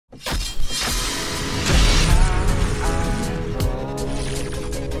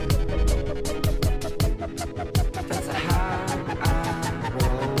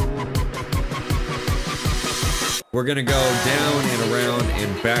We're gonna go down and around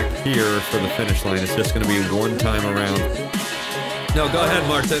and back here for the finish line. It's just gonna be one time around. No, go ahead,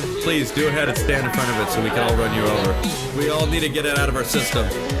 Martin. Please, do ahead and stand in front of it so we can all run you over. We all need to get it out of our system.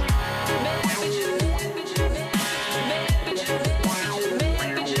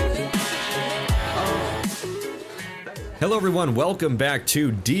 Hello everyone, welcome back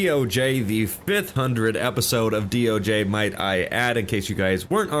to DOJ, the 500 episode of DOJ, might I add, in case you guys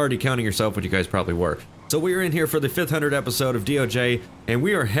weren't already counting yourself, which you guys probably were. So we are in here for the 500 episode of DOJ, and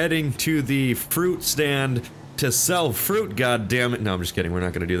we are heading to the fruit stand to sell fruit, god damn it. No, I'm just kidding, we're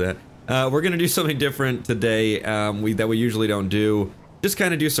not going to do that. We're going to do something different today that we usually don't do. Just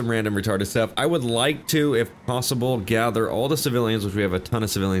kind of do some random retarded stuff. I would like to, if possible, gather all the civilians, which we have a ton of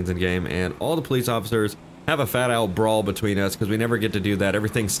civilians in game, and all the police officers, have a fat out brawl between us, because we never get to do that.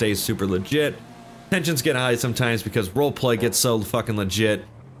 Everything stays super legit. Tensions get high sometimes because roleplay gets so fucking legit.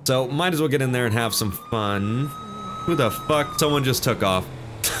 So, might as well get in there and have some fun. Who the fuck? Someone just took off.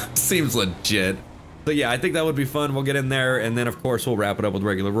 Seems legit. So yeah, I think that would be fun. We'll get in there, and then of course we'll wrap it up with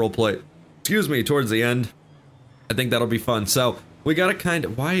regular roleplay. Excuse me, towards the end. I think that'll be fun. So, we gotta kind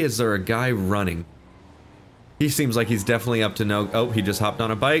of... Why is there a guy running? He seems like he's definitely up to no... Oh, he just hopped on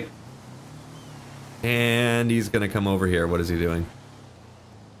a bike. And he's gonna come over here. What is he doing?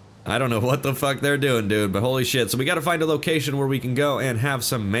 I don't know what the fuck they're doing, dude, but holy shit. So we gotta find a location where we can go and have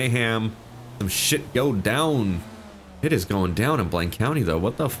some mayhem, some shit go down. It is going down in Blaine County, though.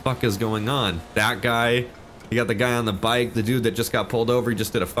 What the fuck is going on? That guy, you got the guy on the bike, the dude that just got pulled over, he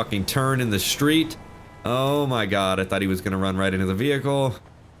just did a fucking turn in the street. Oh my god, I thought he was gonna run right into the vehicle.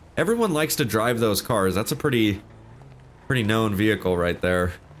 Everyone likes to drive those cars. That's a pretty known vehicle right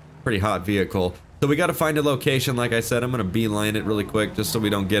there. Pretty hot vehicle. So we gotta find a location, like I said. I'm gonna beeline it really quick just so we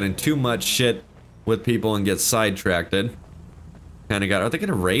don't get in too much shit with people and get sidetracked. Kinda got... Are they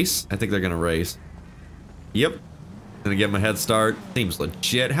gonna race? I think they're gonna race. Yep. Gonna give him a head start. Seems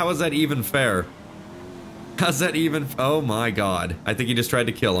legit. How is that even fair? How's that even... Oh my god. I think he just tried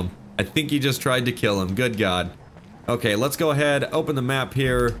to kill him. I think he just tried to kill him. Good god. Okay, let's go ahead, open the map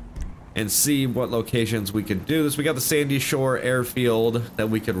here, and see what locations we could do this. We got the Sandy Shore Airfield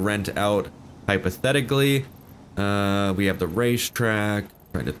that we could rent out. Hypothetically, we have the racetrack.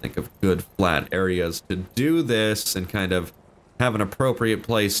 Trying to think of good flat areas to do this and kind of have an appropriate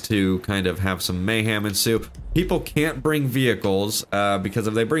place to kind of have some mayhem ensue. People can't bring vehicles because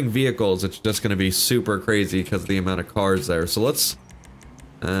if they bring vehicles, it's just going to be super crazy because of the amount of cars there. So let's...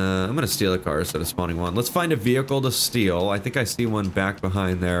 I'm going to steal a car instead of spawning one. Let's find a vehicle to steal. I think I see one back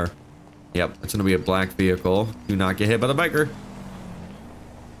behind there. Yep, it's going to be a black vehicle. Do not get hit by the biker.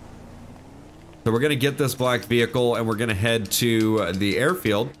 So we're going to get this black vehicle and we're going to head to the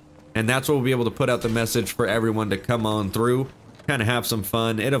airfield, and that's where we'll be able to put out the message for everyone to come on through, kind of have some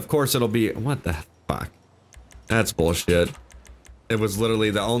fun. And of course it'll be... What the fuck? That's bullshit. It was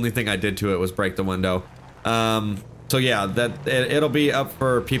literally the only thing I did to it was break the window. So yeah, it'll be up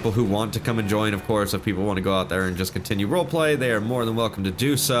for people who want to come and join, of course. If people want to go out there and just continue roleplay, they are more than welcome to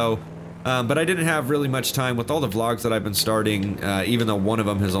do so. But I didn't have really much time with all the vlogs that I've been starting, even though one of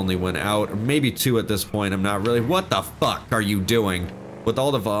them has only went out, or maybe two at this point. I'm not really... What the fuck are you doing? With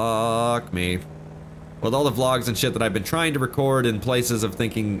all the... Fuck me. With all the vlogs and shit that I've been trying to record in places of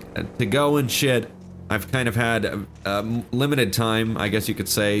thinking to go and shit, I've kind of had limited time, I guess you could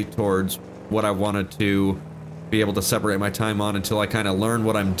say, towards what I wanted to be able to separate my time on until I kind of learn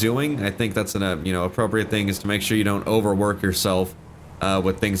what I'm doing. I think that's an appropriate thing, is to make sure you don't overwork yourself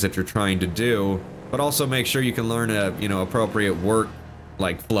with things that you're trying to do, but also make sure you can learn a, appropriate work,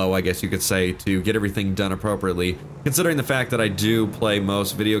 flow, I guess you could say, to get everything done appropriately, considering the fact that I do play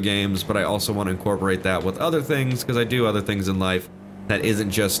most video games, but I also want to incorporate that with other things, because I do other things in life that isn't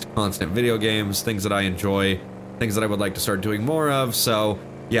just constant video games, things that I enjoy, things that I would like to start doing more of. So,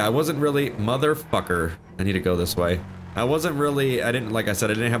 yeah, I wasn't really... Motherfucker. I need to go this way. I wasn't really, like I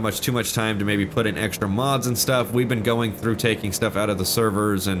said, I didn't have too much time to maybe put in extra mods and stuff. We've been going through taking stuff out of the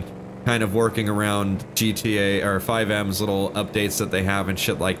servers and kind of working around GTA or 5M's little updates that they have and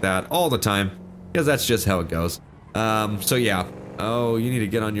shit like that all the time, because that's just how it goes. So yeah. Oh, you need to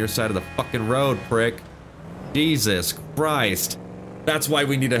get on your side of the fucking road, prick. Jesus Christ. That's why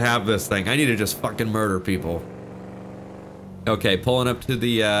we need to have this thing. I need to just fucking murder people. Okay, pulling up to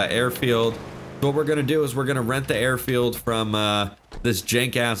the airfield. What we're gonna do is we're gonna rent the airfield from this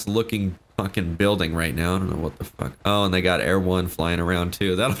jank-ass looking fucking building right now. I don't know what the fuck. Oh, and they got Air 1 flying around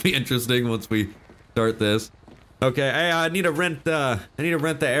too. That'll be interesting once we start this. Okay, I need to rent the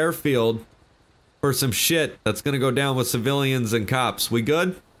airfield for some shit that's gonna go down with civilians and cops. We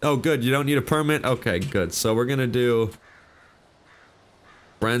good? Oh, good. You don't need a permit? Okay, good. So we're gonna do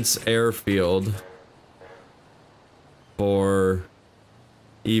Brent's Airfield. for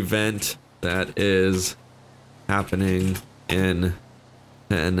event that is happening in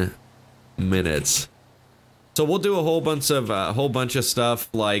 10 minutes. So we'll do a whole bunch of stuff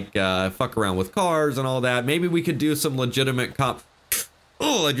like fuck around with cars and all that. Maybe we could do some legitimate cop.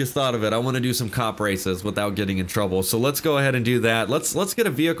 Oh, I just thought of it. I want to do some cop races without getting in trouble. So let's go ahead and do that. Let's get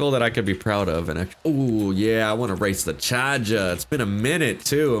a vehicle that I could be proud of. And oh yeah, I want to race the Charger. It's been a minute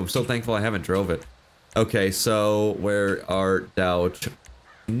too. I'm so thankful I haven't drove it. Okay, so where art thou?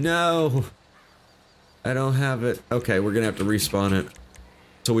 No, I don't have it. Okay, we're gonna have to respawn it.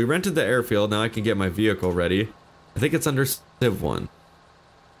 So we rented the airfield. Now I can get my vehicle ready. I think it's under Civ 1.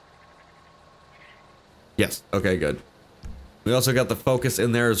 Yes. Okay, good. We also got the Focus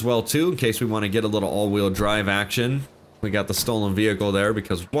in there as well too, in case we want to get a little all-wheel drive action. We got the stolen vehicle there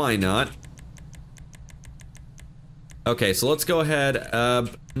because why not? Okay, so let's go ahead.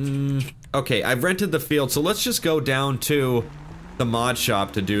 Okay, I've rented the field, so let's just go down to the mod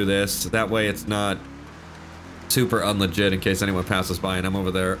shop to do this. That way it's not super unlegit in case anyone passes by and I'm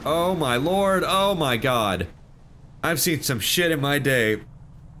over there. Oh my lord, oh my god. I've seen some shit in my day.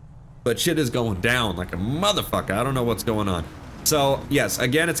 But shit is going down like a motherfucker. I don't know what's going on. So, yes,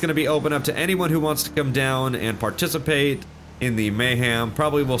 again, it's going to be open up to anyone who wants to come down and participate in the mayhem.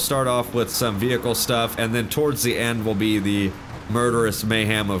 Probably we'll start off with some vehicle stuff, and then towards the end will be the murderous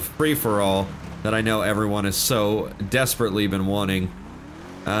mayhem of free-for-all that I know everyone has so desperately been wanting.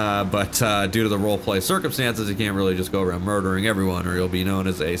 But due to the roleplay circumstances, you can't really just go around murdering everyone, or you'll be known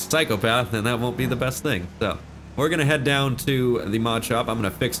as a psychopath, and that won't be the best thing. So we're gonna head down to the mod shop. I'm gonna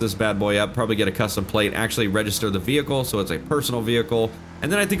fix this bad boy up, probably get a custom plate, actually register the vehicle so it's a personal vehicle.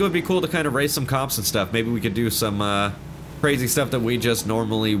 And then I think it would be cool to kind of race some cops and stuff. Maybe we could do some crazy stuff that we just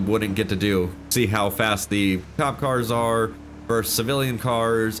normally wouldn't get to do. See how fast the cop cars are versus civilian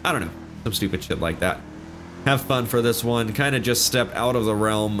cars. I don't know, some stupid shit like that. Have fun for this one. Kind of just step out of the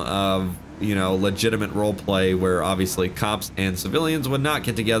realm of, you know, legitimate role play where obviously cops and civilians would not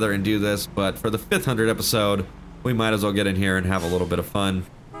get together and do this. But for the 500th episode, we might as well get in here and have a little bit of fun.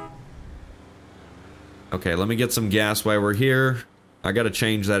 Okay, let me get some gas while we're here. I gotta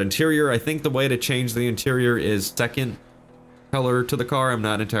change that interior. I think the way to change the interior is second color to the car. I'm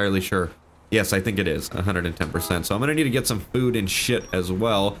not entirely sure. Yes, I think it is 110%. So I'm gonna need to get some food and shit as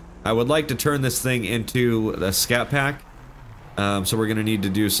well. I would like to turn this thing into a scat pack. So we're gonna need to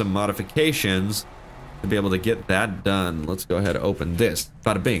do some modifications to be able to get that done. Let's go ahead and open this.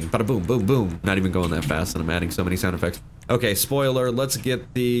 Bada bing, bada boom, boom, boom. Not even going that fast, and I'm adding so many sound effects. Okay, spoiler, let's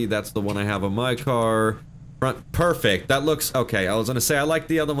get that's the one I have on my car. Front, perfect. That looks, okay, I was gonna say I like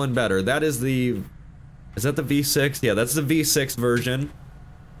the other one better. That is the, is that the V6? Yeah, that's the V6 version.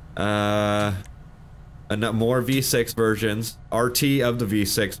 More V6 versions. RT of the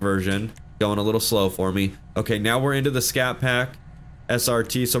V6 version. Going a little slow for me. Okay, now we're into the scat pack.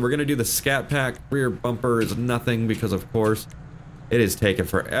 SRT, so we're gonna do the scat pack. Rear bumper is nothing because of course it is taking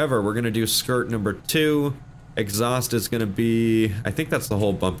forever. We're gonna do skirt number 2. Exhaust is gonna be, I think that's the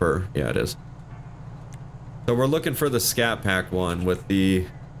whole bumper. Yeah, it is. So we're looking for the scat pack one with the,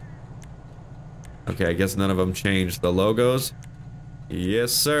 okay, I guess none of them changed the logos.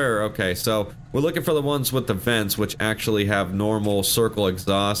 Yes sir. Okay, so we're looking for the ones with the vents which actually have normal circle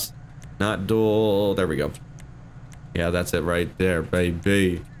exhaust, not dual. There we go. Yeah, that's it right there,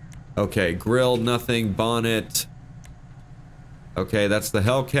 baby. Okay, grill, nothing, bonnet. Okay, that's the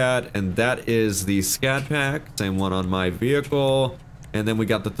Hellcat, and that is the Scat Pack. Same one on my vehicle. And then we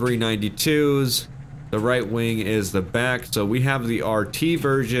got the 392s. The right wing is the back, so we have the RT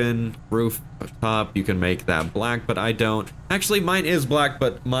version. Roof top, you can make that black, but I don't. Actually, mine is black,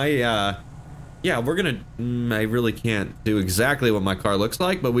 but my, yeah, we're gonna, I really can't do exactly what my car looks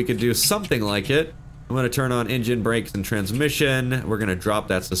like, but we could do something like it. I'm gonna turn on engine, brakes, and transmission. We're gonna drop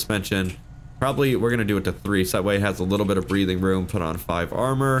that suspension. Probably, we're gonna do it to 3, so that way it has a little bit of breathing room. Put on 5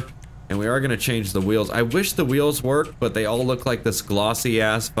 armor. And we are gonna change the wheels. I wish the wheels worked, but they all look like this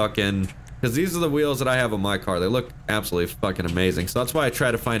glossy-ass fucking... Because these are the wheels that I have on my car. They look absolutely fucking amazing. So that's why I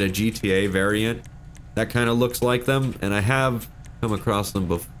try to find a GTA variant that kind of looks like them. And I have come across them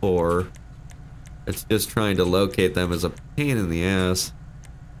before. It's just trying to locate them as a pain in the ass.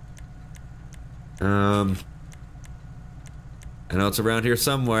 I know it's around here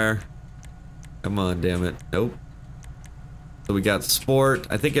somewhere. Come on, damn it. Nope. So we got sport.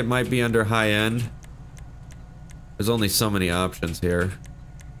 I think it might be under high end. There's only so many options here.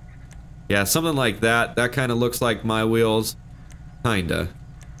 Yeah, something like that. That kind of looks like my wheels. Kinda.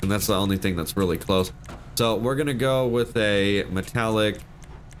 And that's the only thing that's really close. So we're gonna go with a metallic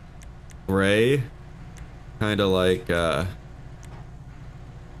gray. Kinda like, I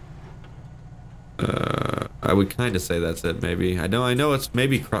I would kind of say that's it, maybe. I know it's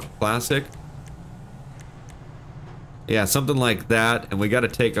maybe classic. Yeah, something like that. And we got to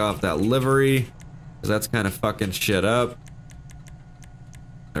take off that livery, because that's kind of fucking shit up.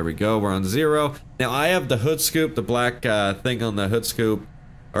 There we go, we're on 0. Now, I have the hood scoop, the black thing on the hood scoop,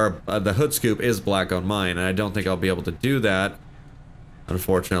 or the hood scoop is black on mine, and I don't think I'll be able to do that,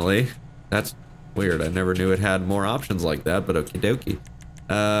 unfortunately. That's weird, I never knew it had more options like that, but okie dokie.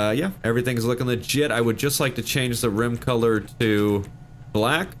 Yeah, everything's looking legit. I would just like to change the rim color to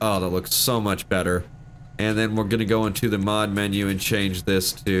black. Oh, that looks so much better. And then we're gonna go into the mod menu and change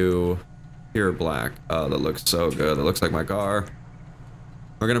this to pure black. Oh, that looks so good. It looks like my car.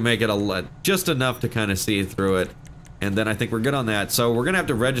 We're gonna make it just enough to kind of see through it. And then I think we're good on that. So we're gonna have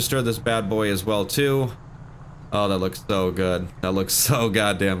to register this bad boy as well too. Oh, that looks so good. That looks so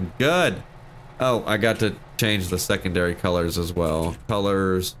goddamn good. Oh, I got to change the secondary colors as well.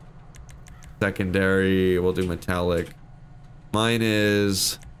 Colors, secondary, we'll do metallic. Mine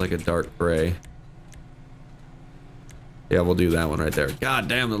is like a dark gray. Yeah, we'll do that one right there. God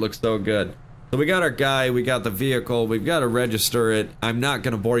damn, that looks so good. So we got our guy, we got the vehicle, we've got to register it. I'm not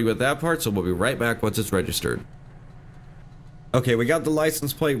going to bore you with that part, so we'll be right back once it's registered. Okay, we got the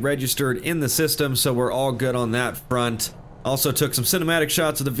license plate registered in the system, so we're all good on that front. Also took some cinematic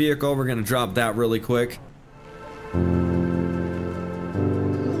shots of the vehicle. We're going to drop that really quick.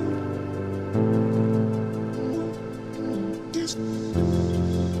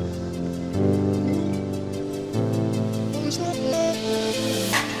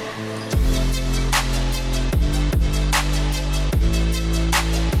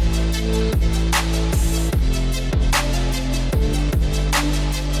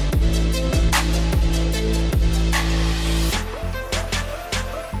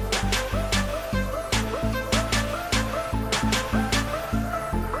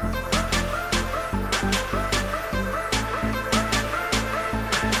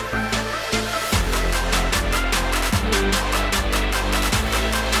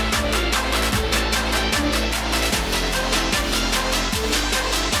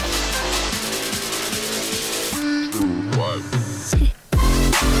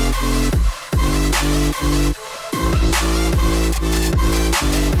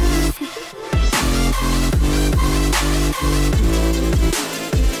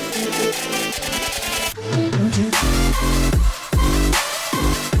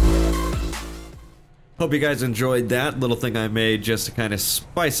 Hope you guys enjoyed that little thing I made just to kind of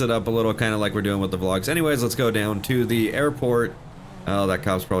spice it up a little, kind of like we're doing with the vlogs. Anyways, let's go down to the airport. Oh, that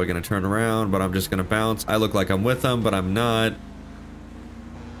cop's probably going to turn around, but I'm just going to bounce. I look like I'm with them, but I'm not.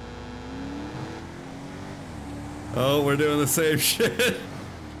 Oh, we're doing the same shit.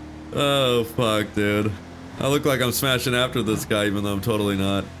 Oh, fuck, dude. I look like I'm smashing after this guy, even though I'm totally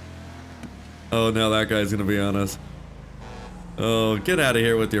not. Oh, now that guy's going to be on us. Oh, get out of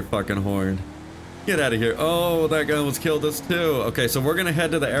here with your fucking horn. Get out of here. Oh, that guy almost killed us too. Okay, so we're gonna head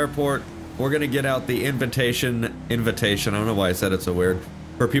to the airport. We're gonna get out the invitation. I don't know why I said it so weird.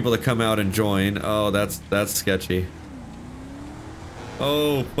 For people to come out and join. Oh, that's sketchy.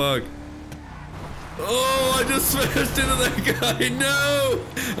 Oh, fuck. Oh, I just smashed into that guy. No!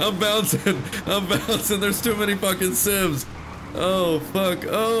 I'm bouncing. I'm bouncing. There's too many fucking sims. Oh, fuck.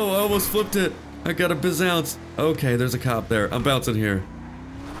 Oh, I almost flipped it. I got a bizounce. Okay, there's a cop there. I'm bouncing here.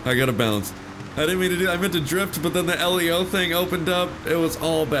 I gotta bounce. I didn't mean to do that. I meant to drift, but then the LEO thing opened up. It was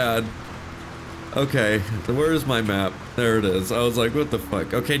all bad. Okay, where is my map? There it is. I was like, what the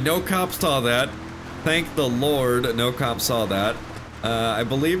fuck? Okay, no cop saw that. Thank the Lord, no cop saw that. I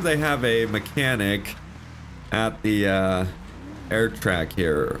believe they have a mechanic at the air track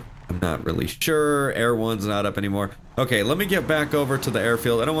here. I'm not really sure. Air 1's not up anymore. Okay, let me get back over to the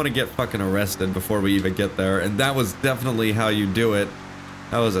airfield. I don't want to get fucking arrested before we even get there, and that was definitely how you do it.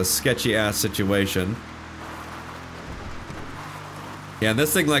 That was a sketchy ass situation. Yeah, and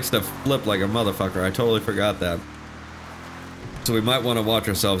this thing likes to flip like a motherfucker. I totally forgot that. So we might want to watch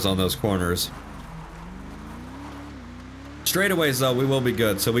ourselves on those corners. Straightaways though, we will be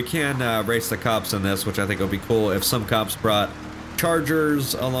good. So we can race the cops in this, which I think will be cool. If some cops brought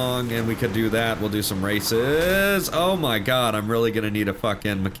chargers along and we could do that, we'll do some races. Oh my god, I'm really gonna need a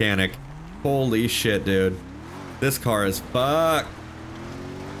fucking mechanic. Holy shit, dude. This car is fucked.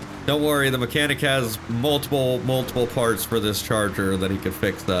 Don't worry, the mechanic has multiple parts for this charger that he could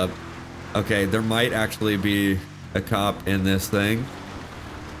fix up. Okay, there might actually be a cop in this thing.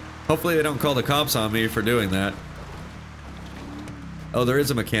 Hopefully they don't call the cops on me for doing that. Oh, there is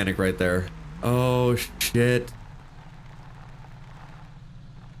a mechanic right there. Oh, shit.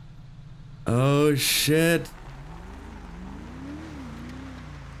 Oh, shit.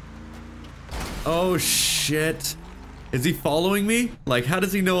 Oh shit. Is he following me? Like, how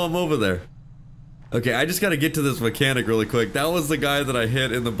does he know I'm over there? Okay, I just gotta get to this mechanic really quick. That was the guy that I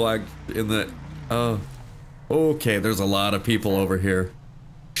hit in the black, oh. Okay, there's a lot of people over here.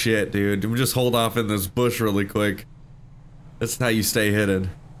 Shit, dude. We'll just hold off in this bush really quick. That's how you stay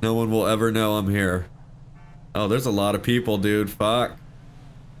hidden. No one will ever know I'm here. Oh, there's a lot of people, dude. Fuck.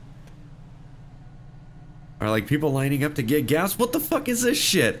 Are like people lining up to get gas? What the fuck is this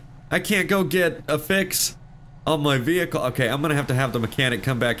shit? I can't go get a fix on my vehicle. Okay, I'm gonna have the mechanic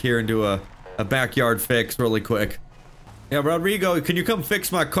come back here and do a backyard fix really quick. Yeah, Rodrigo, can you come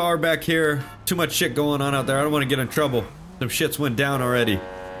fix my car back here? Too much shit going on out there. I don't want to get in trouble. Some shits went down already.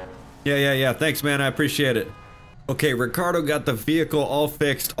 Yeah. Thanks, man. I appreciate it. Okay, Ricardo got the vehicle all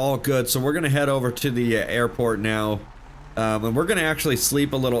fixed, all good. So we're gonna head over to the airport now. And we're gonna actually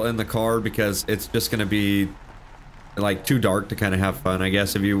sleep a little in the car because it's just gonna be like too dark to kind of have fun, I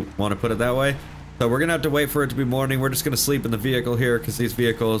guess, if you want to put it that way. So we're gonna have to wait for it to be morning. We're just gonna sleep in the vehicle here because these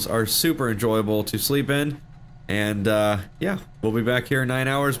vehicles are super enjoyable to sleep in. And yeah, we'll be back here in 9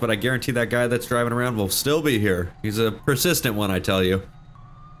 hours, but I guarantee that guy that's driving around will still be here. He's a persistent one, I tell you.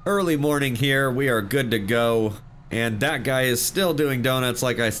 Early morning here, we are good to go. And that guy is still doing donuts,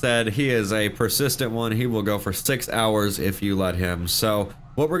 like I said. He is a persistent one. He will go for 6 hours if you let him. So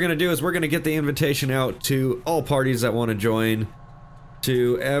what we're gonna do is we're gonna get the invitation out to all parties that want to join,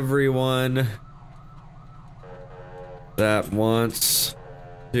 to everyone that wants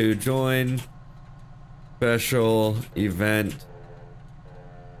to join special event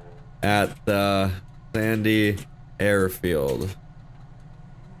at the Sandy Airfield.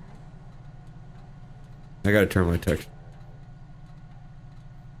 I gotta turn my text.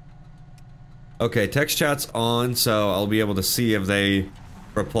 Okay, text chat's on, so I'll be able to see if they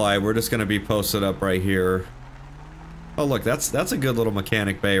reply. We're just gonna be posted up right here. Oh look, that's a good little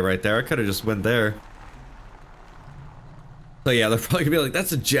mechanic bay right there. I could have just went there. So yeah, they're probably gonna be like,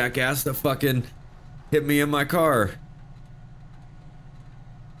 that's a jackass that fucking hit me in my car.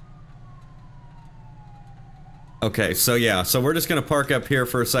 Okay, so yeah, so we're just gonna park up here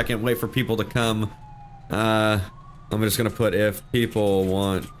for a second, wait for people to come. I'm just gonna put if people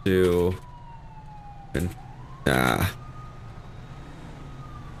want to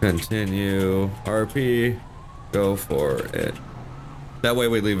continue RP, go for it. That way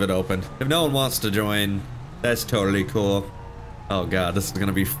we leave it open. If no one wants to join, that's totally cool. Oh god, this is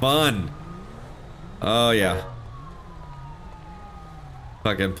gonna be fun. Oh yeah.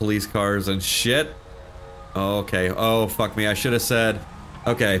 Fucking police cars and shit. Okay, oh fuck me, I should have said,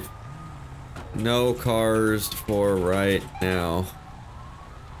 okay. No cars for right now.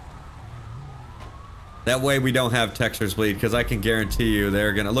 That way we don't have textures bleed, because I can guarantee you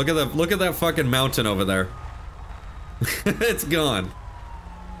they're gonna look at that fucking mountain over there. It's gone.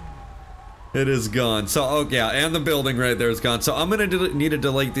 It is gone. So oh yeah, and the building right there is gone. So I'm gonna need to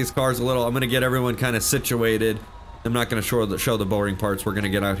delete these cars a little. I'm gonna get everyone kind of situated. I'm not gonna show the boring parts. We're gonna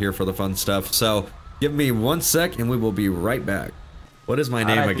get out here for the fun stuff. So give me 1 sec and we will be right back. What is my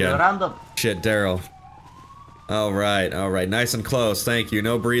name again? Shit, Daryl. Alright, nice and close, thank you.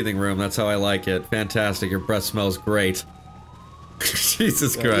 No breathing room, that's how I like it. Fantastic, your breath smells great.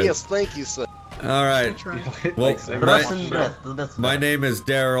 Jesus Christ. Yes, thank you, sir. Alright, well, my name is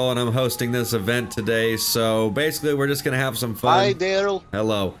Daryl and I'm hosting this event today, so basically we're just gonna have some fun. Hi, Daryl.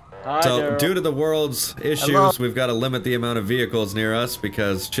 Hello. Hi, so, Daryl. due to the world's issues, we've got to limit the amount of vehicles near us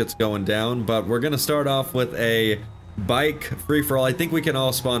because shit's going down, but we're gonna start off with a bike free-for-all. I think we can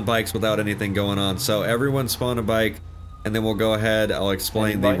all spawn bikes without anything going on, so everyone spawn a bike, and then we'll go ahead, I'll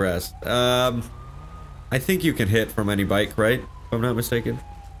explain the rest. I think you can hit from any bike, right? If I'm not mistaken.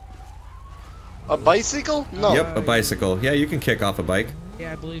 A bicycle? No. Yep, a bicycle. Yeah, you can kick off a bike.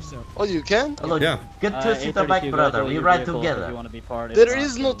 Yeah, I believe so. Oh, you can? Hello, yeah. Get two-seater bike, brother. We ride together. There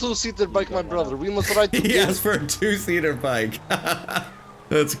is no two-seater bike, my brother. We must ride together. He asked for a two-seater bike.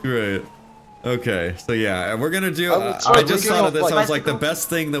 That's great. Okay, so yeah, we're gonna do. I just thought of this. I was like, the best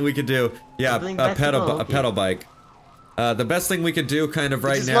thing that we could do. Yeah, a pedal bike. The best thing we could do, kind of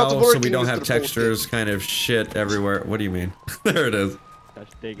right now, so we don't have textures, kind of shit everywhere. What do you mean? There it is.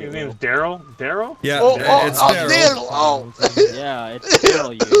 His name is Daryl? Daryl? Yeah, it's Daryl. Oh. Yeah, it's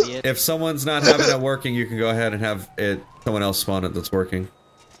Daryl, you idiot. If someone's not having it working, you can go ahead and have someone else spawn it that's working.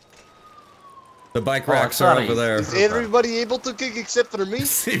 The bike racks are over there. Is everybody able to kick except for me?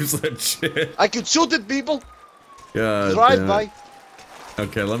 Seems legit. I could shoot at people. God Drive by.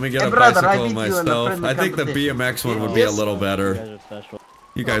 Okay, let me get a bicycle myself. I think the BMX one would be a little better.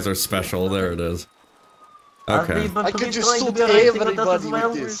 You guys are special. There it is. Okay. I could just shoot everybody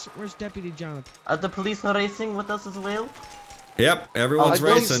with this. Where's Deputy Jonathan? Are the police racing with us as well? Yep, everyone's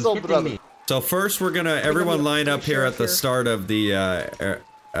racing. So, brother. So first we're gonna everyone line up here at the start of the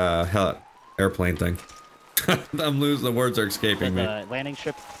airplane thing. I'm losing, the words are escaping me. Landing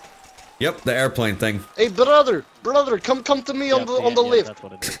ship. Yep, the airplane thing. Hey, brother, come to me on the lift. That's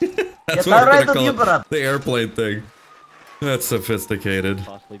what it is. That's Yes, what we're alright gonna with you, call it, brother. the airplane thing. That's sophisticated.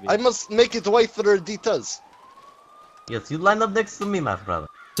 Possibly be. I must make it way for Ditas. Yes, you line up next to me, my brother.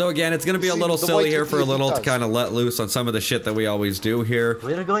 So again, it's gonna be a See, little the silly white here for a little to does. kind of let loose on some of the shit that we always do here.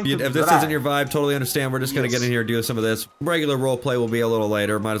 We're going to If this drive. isn't your vibe, totally understand. We're just gonna get in here and do some of this. Regular roleplay will be a little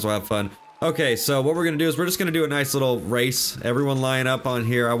later. Might as well have fun. Okay, so what we're gonna do is we're just gonna do a nice little race. Everyone line up on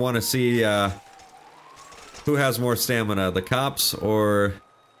here. I want to see who has more stamina, the cops or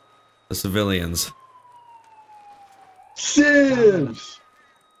the civilians. Sims!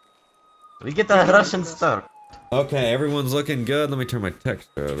 We get a Russian start. Okay, everyone's looking good. Let me turn my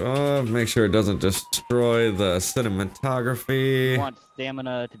texture off. Make sure it doesn't destroy the cinematography. You want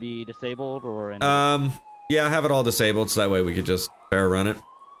stamina to be disabled or? Yeah, have it all disabled so that way we could just fair run it.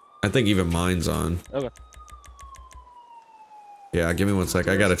 I think even mine's on. Okay. Yeah, give me 1 sec.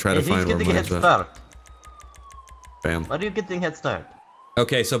 I gotta try to Hey, find who's where getting mine's head at. start? Bam. Why are you getting head start?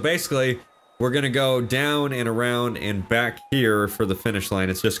 Okay, so basically, we're gonna go down and around and back here for the finish line.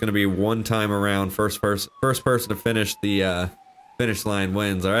 It's just gonna be one time around. First person to finish the finish line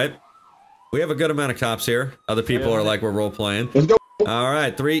wins. All right. We have a good amount of cops here. Other people are like we're role playing. Let's go. All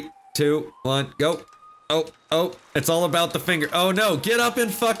right, 3, 2, 1, go. Oh, it's all about the finger. Oh no, get up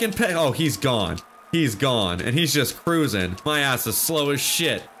and fucking pay. Oh, he's gone. He's gone, and he's just cruising. My ass is slow as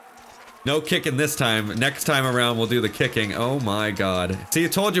shit. No kicking this time. Next time around, we'll do the kicking. Oh my god. See, I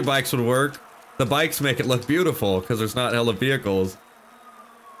told you bikes would work. The bikes make it look beautiful, because there's not hella vehicles.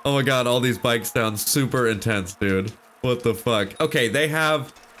 Oh my god, all these bikes sound super intense, dude. What the fuck? Okay, they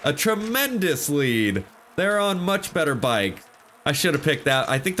have a tremendous lead. They're on much better bikes. I should have picked that.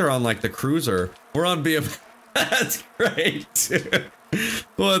 I think they're on, like, the Cruiser. We're on BM. That's great, dude.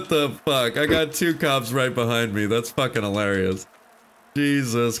 What the fuck? I got 2 cops right behind me. That's fucking hilarious.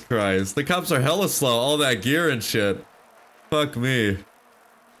 Jesus Christ. The cops are hella slow. All that gear and shit. Fuck me.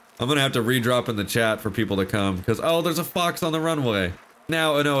 I'm gonna have to redrop in the chat for people to come. Because, oh, there's a fox on the runway.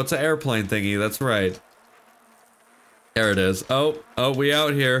 Now, oh no, it's an airplane thingy. That's right. There it is. Oh, we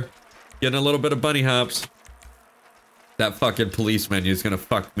out here. Getting a little bit of bunny hops. That fucking police menu is gonna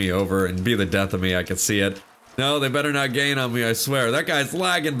fuck me over and be the death of me. I can see it. No, they better not gain on me, I swear. That guy's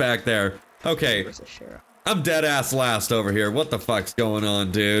lagging back there. Okay. I'm dead ass last over here. What the fuck's going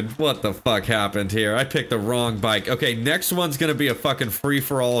on, dude? What the fuck happened here? I picked the wrong bike. Okay, next one's gonna be a fucking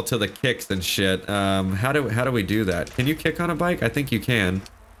free-for-all to the kicks and shit. How do we do that? Can you kick on a bike? I think you can.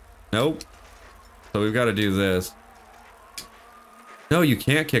 Nope. So we've got to do this. No, you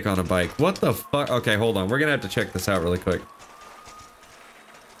can't kick on a bike. What the fuck? Okay, hold on. We're gonna have to check this out really quick.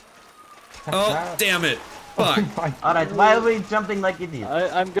 Oh, damn it. Fuck. Alright, why are we jumping like idiots?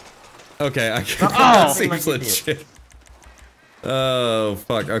 I'm good. Okay, I can Oh! seems legit. Oh,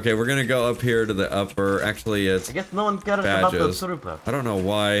 fuck. Okay, we're gonna go up here to the upper. Actually, it's I guess no one cares about the badges. trooper. I don't know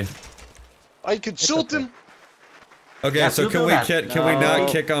why. I could shoot him. Okay, Yeah, so you can do we that. can we No. not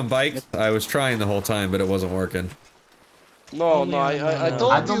kick on bikes? I was trying the whole time, but it wasn't working. No, I I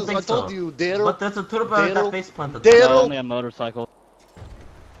told don't you, think I told so. you, Daryl. But there's a trooper at that Daryl- face planted. Daryl- Only a motorcycle.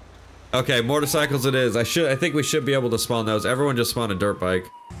 Okay, motorcycles it is. I think we should be able to spawn those. Everyone just spawn a dirt bike.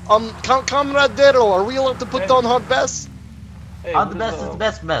 Comrade Daryl, are we allowed to put down hard best? Oh, the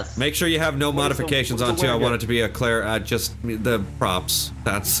best is best. Make sure you have no modifications on too. I want it to be a clear, just the props.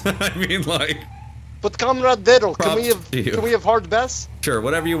 That's, I mean, like, But Comrade Daryl, Props to you. can we have hard best? sure,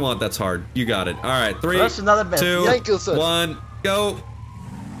 whatever you want. That's hard. You got it. All right, 3, Rush another best. 2, Thank you, sir. 1, go.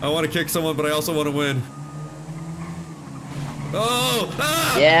 I want to kick someone, but I also want to win. Oh!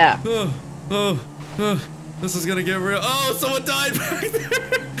 Ah! Yeah. Oh, this is gonna get real. Oh, someone died back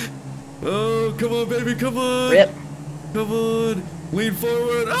there. Oh, come on, baby, come on. Rip. Come on. Lean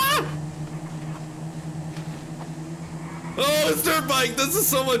forward. Ah! Oh, it's dirt bike. This is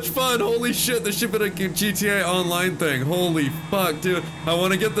so much fun. Holy shit, this should be a GTA Online thing. Holy fuck, dude. I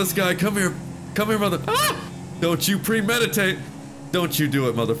want to get this guy. Come here. Come here, mother. Ah! Don't you premeditate. Don't you do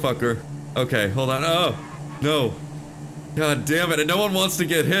it, motherfucker. Okay, hold on. Oh, no. God damn it, and no one wants to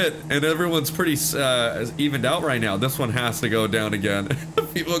get hit, and everyone's pretty evened out right now. This one has to go down again.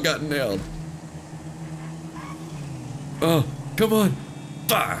 People got nailed. Oh, come on.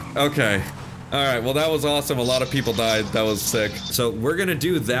 Fuck. Okay. Alright, well that was awesome. A lot of people died. That was sick. So we're gonna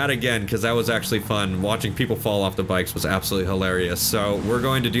do that again, because that was actually fun. Watching people fall off the bikes was absolutely hilarious. So we're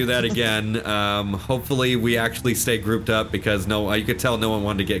going to do that again. Hopefully we actually stay grouped up, because you could tell no one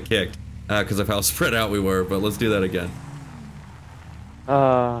wanted to get kicked. Because of how spread out we were, but let's do that again.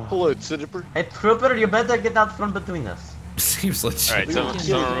 Pull it, Snipper. Hey, Trooper, you better get out from between us. Seems legit. Alright,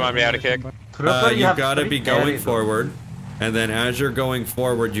 someone remind me how to kick. Trooper, You've got to three be going carries. forward, and then as you're going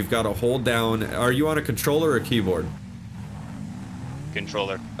forward, you've got to hold down. Are you on a controller or a keyboard?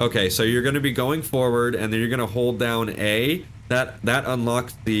 Controller. Okay, so you're going to be going forward, and then you're going to hold down A. That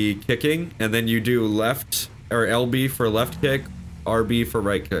unlocks the kicking, and then you do left or LB for left kick, RB for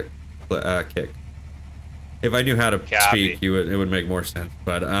right kick. If I knew how to speak, it would make more sense.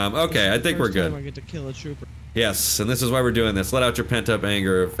 But okay, I think we're good. I get to kill a trooper. Yes, and this is why we're doing this. Let out your pent-up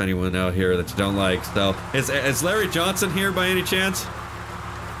anger if anyone out here that you don't like. So, is Larry Johnson here by any chance?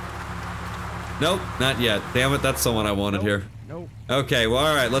 Nope, not yet. Damn it, that's someone I wanted here. Nope. Okay, well,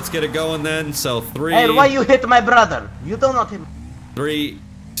 all right, let's get it going then. So, Hey, why you hit my brother? You do not hit. 3,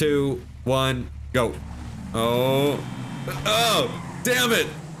 2, 1, go. Oh, damn it!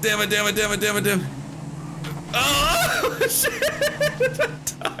 Damn it! Oh,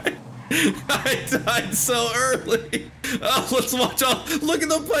 shit! I died so early. Oh, let's watch out. Look at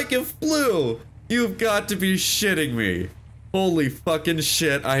the bike, it flew. You've got to be shitting me. Holy fucking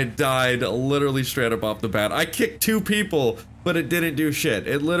shit, I died literally straight up off the bat. I kicked 2 people, but it didn't do shit.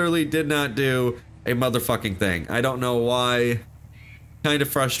 It literally did not do a motherfucking thing. I don't know why. Kind of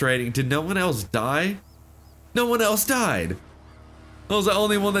frustrating. Did no one else die? No one else died. I was the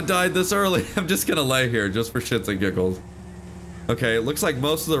only one that died this early. I'm just gonna lay here just for shits and giggles. Okay, it looks like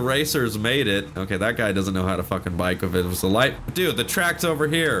most of the racers made it. Okay, that guy doesn't know how to fucking bike if it was the light. Dude, the track's over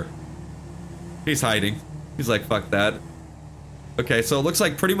here. He's hiding. He's like, fuck that. Okay, so it looks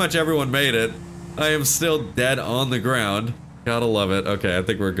like pretty much everyone made it. I am still dead on the ground. Gotta love it. Okay, I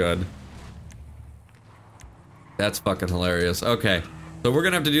think we're good. That's fucking hilarious. Okay, so we're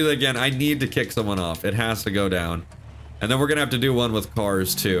gonna have to do that again. I need to kick someone off. It has to go down. And then we're gonna have to do one with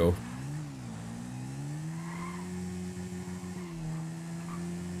cars too.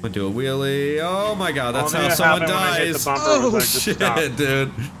 I'm gonna do a wheelie. Oh my god, that's how someone dies. Oh shit,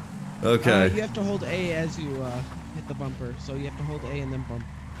 dude. Okay. You have to hold A as you hit the bumper, so you have to hold A and then bump.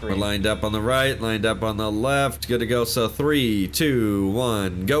 We're lined up on the right, lined up on the left. Good to go. So 3, 2,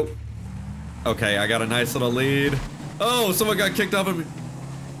 1, go. Okay, I got a nice little lead. Oh, someone got kicked off of me.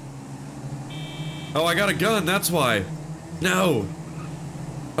 Oh, I got a gun. That's why. No.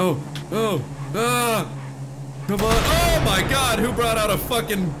 Oh. Come on. Oh my god, who brought out a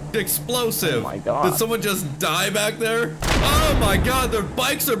fucking explosive? Oh my god. Did someone just die back there? Oh my god, their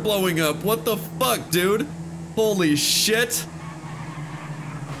bikes are blowing up. What the fuck, dude? Holy shit.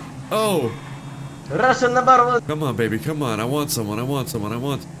 Oh. Russian number 1. Come on, baby, come on. I want someone.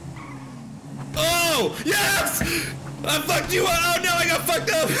 Oh, yes! I fucked you up. Oh no, I got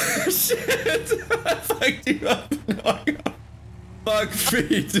fucked up. Shit. I fucked you up. No, I got... Fuck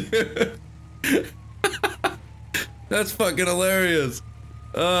me, dude. That's fucking hilarious.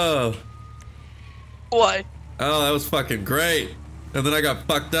 Oh. Why? Oh, that was fucking great. And then I got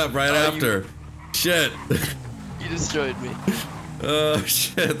fucked up right after. Shit. You destroyed me. Oh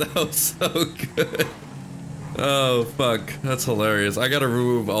shit, that was so good. Oh fuck, that's hilarious. I gotta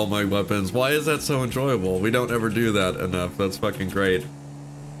remove all my weapons. Why is that so enjoyable? We don't ever do that enough. That's fucking great.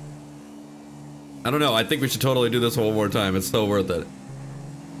 I don't know, I think we should totally do this one more time. It's so worth it.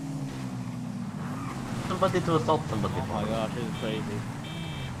 Somebody to assault somebody. Oh my gosh, this is crazy.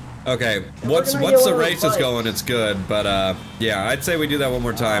 Okay, once the race is going, it's good, but yeah, I'd say we do that one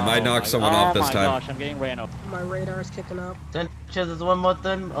more time. I knocked someone off this time. Oh my gosh, I'm getting ran over. My radar's kicking up. 10 chances one more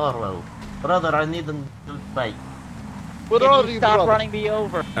time. Oh well. Brother, I need a bike. What are you, Stop brother? running me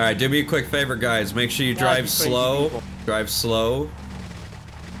over. Alright, do me a quick favor, guys. Make sure you drive you crazy slow. people. Drive slow.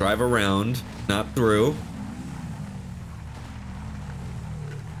 Drive around, not through.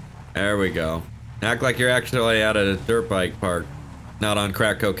 There we go. Act like you're actually at a dirt bike park, not on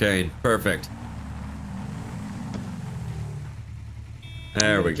crack cocaine. Perfect.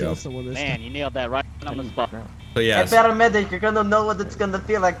 There we go. Man, you nailed that right on the spot. So yes, Hey, paramedic, you're gonna know what it's gonna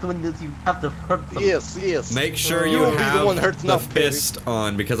feel like when you have to hurt someone. Yes. make sure You you will be the have one hurting the up, baby. fist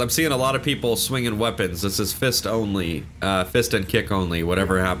on, because I'm seeing a lot of people swinging weapons. This is fist only, fist and kick only,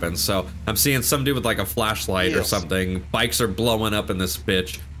 whatever happens. So I'm seeing some dude with like a flashlight or Yes. something. Bikes are blowing up in this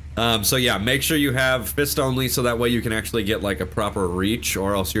bitch. So yeah, make sure you have fist only so that way you can actually get like a proper reach,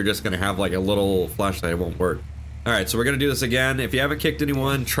 or else you're just gonna have like a little flashlight. It won't work. Alright, so we're gonna do this again. If you haven't kicked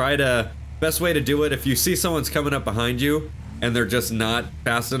anyone, try to... Best way to do it, if you see someone's coming up behind you and they're just not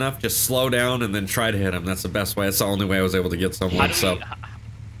fast enough, just slow down and then try to hit them. That's the best way. That's the only way I was able to get someone. So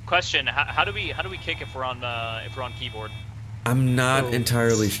Question: how do we kick if we're on keyboard? I'm not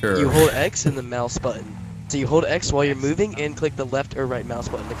entirely sure. You hold X and the mouse button. So you hold X while you're moving and click the left or right mouse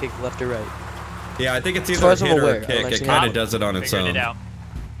button to kick left or right. Yeah, I think it's As either far a as I'm hit or aware, a I kick. don't It actually kind of know. does it on its Figured own. it out.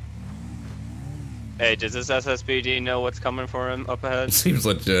 Hey, does this SSBD know what's coming for him up ahead? Seems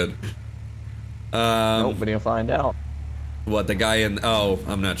legit. Nobody will find out. What, the guy in... Oh,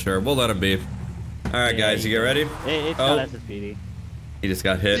 I'm not sure. We'll let him be. Alright, guys, you get ready? It's Oh. not SSPD. He just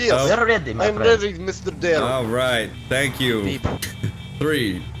got hit. Yes. We're ready, my I'm friend. ready, Mr. Dale. Alright, thank you. Beep.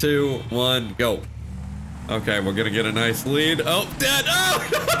 3, 2, 1, go. Okay, we're gonna get a nice lead. Oh, dead! Oh,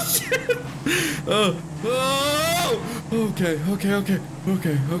 oh shit! Okay,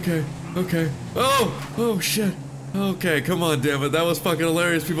 okay. Oh, shit. Okay, come on, damn it. That was fucking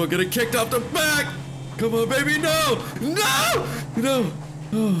hilarious. People getting kicked off the back! Come on, baby, no! No!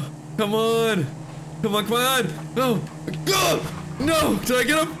 Oh, come on! Come on! Oh! Go! No! Did I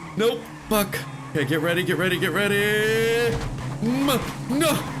get him? Nope. Fuck. Okay, get ready. No!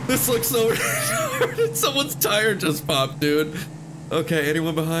 This looks so... Someone's tire just popped, dude. Okay,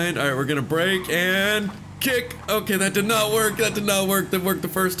 anyone behind? Alright, we're gonna brake and... kick! Okay, that did not work. That worked the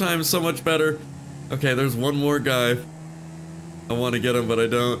first time so much better. Okay, there's one more guy. I want to get him, but I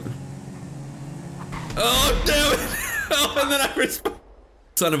don't. Oh, damn it! Oh, and then I respond.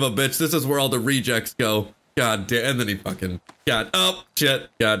 Son of a bitch, this is where all the rejects go. God damn, and then he fucking... oh, shit.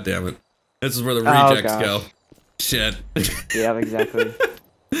 God damn it. This is where the rejects go. Shit. Yeah, exactly.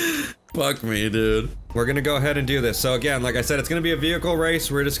 Fuck me, dude. We're gonna go ahead and do this. So again, like I said, it's gonna be a vehicle race.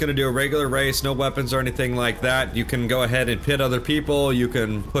 We're just gonna do a regular race, no weapons or anything like that. You can go ahead and pit other people. You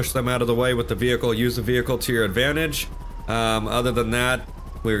can push them out of the way with the vehicle, use the vehicle to your advantage. Other than that,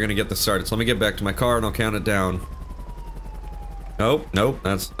 we're gonna get this started. So let me get back to my car and I'll count it down. Nope,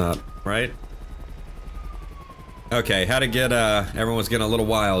 that's not right. Okay, how to get, everyone's getting a little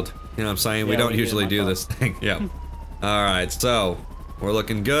wild. You know what I'm saying? We Yeah, don't we usually did, do my this thing. Yep. Alright, so, we're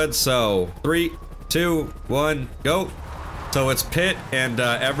looking good. So, 3, 2, 1, go. So it's pit and,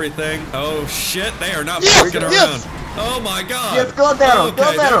 everything. Oh shit, they are not fucking around. Yes. Oh my god. Yes, go Daryl, Okay,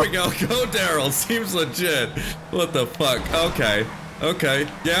 go there Daryl. we go. Go Daryl. Seems legit. What the fuck? Okay.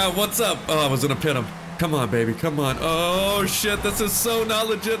 Yeah, what's up? Oh, I was gonna pit him. Come on, baby. Come on. Oh shit, this is so not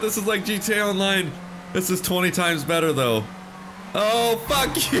legit. This is like GTA Online. This is 20 times better though. Oh,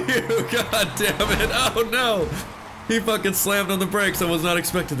 fuck you! God damn it! Oh no! He fucking slammed on the brakes. I was not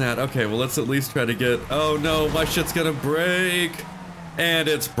expecting that. Okay, well let's at least try to get... Oh no, my shit's gonna break! And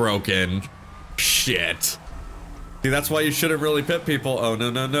it's broken. Shit. See, that's why you shouldn't really pit people. Oh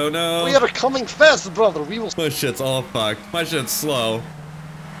no. We are coming fast, brother. We will. My shit's all fucked. My shit's slow.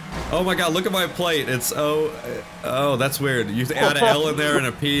 Oh my god, look at my plate. It's oh, that's weird. You add an L in there and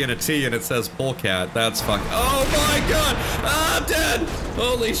a P and a T and it says polecat. That's fuck. Oh my god! Ah, I'm dead!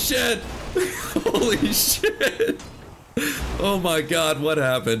 Holy shit! Holy shit! Oh my god, what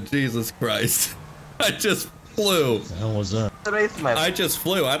happened? Jesus Christ. I just flew. What the hell was that? Race, my I just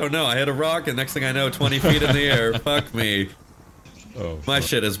flew. I don't know. I hit a rock and next thing I know, 20 feet in the air. Fuck me. Oh, My fuck.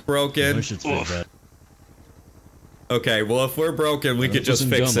 shit is broken. My shit's pretty bad. Okay, well if we're broken, we could just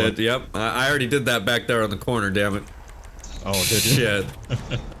fix it. Yep, I already did that back there on the corner, damn it. Oh, did you? Shit.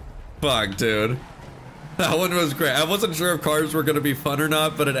 Fuck, dude. That one was great. I wasn't sure if cars were gonna be fun or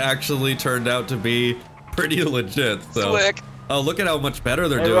not, but it actually turned out to be pretty legit, so. Slick. Oh, look at how much better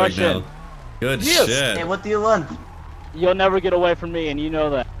they're Hey, doing Russian. now. Good Yes. Hey, shit. what do you want? You'll never get away from me, and you know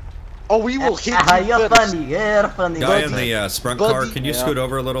that. Oh, we will hit you You're first. funny, you're funny. Guy What's in the sprunk Buddy. car, can you Yeah. scoot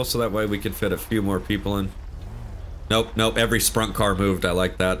over a little so that way we could fit a few more people in? Nope, every sprunk car moved, I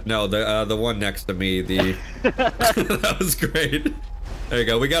like that. No, the one next to me, the... That was great. There you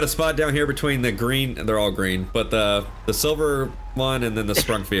go, we got a spot down here between the green, they're all green, but the silver one and then the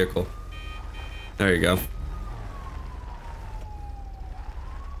sprunk vehicle. There you go.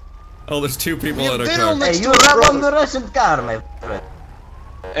 Oh, there's two people We in a have car. Daryl Hey, next you to his run on brother. the Russian car, my friend.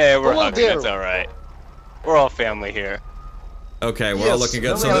 Hey, we're Hello, hugging. It's Daryl. alright. We're all family here. Okay, we're all Yes, looking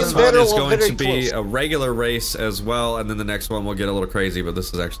good. we So are this very one is well, going very to be close. a regular race as well, and then the next one will get a little crazy, but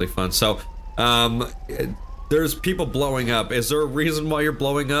this is actually fun. So, there's people blowing up. Is there a reason why you're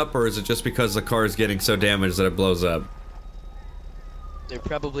blowing up, or is it just because the car is getting so damaged that it blows up? They're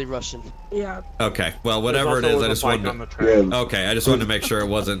probably Russian. Yeah. Okay, well, whatever it is, I just wanted to... Okay, I just wanted to make sure it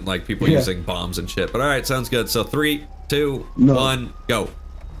wasn't like people using bombs and shit. But alright, sounds good. So 3, 2, 1, go.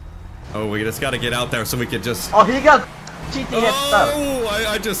 Oh, we just gotta get out there so we could just... Oh, he got cheating at start. Oh,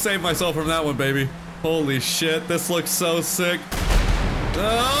 I just saved myself from that one, baby. Holy shit, this looks so sick.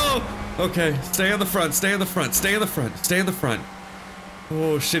 Oh, okay, stay in the front, stay in the front, stay in the front, stay in the front.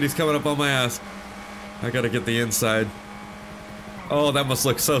 Oh shit, he's coming up on my ass. I gotta get the inside. Oh, that must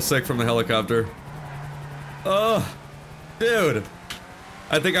look so sick from the helicopter. Oh, dude.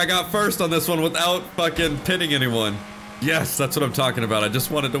 I think I got first on this one without fucking pitting anyone. Yes, that's what I'm talking about. I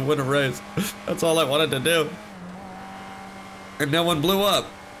just wanted to win a race. That's all I wanted to do. And no one blew up.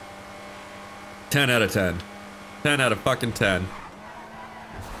 10 out of 10. 10 out of fucking 10.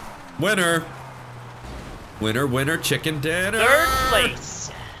 Winner. Winner, winner, chicken dinner. Third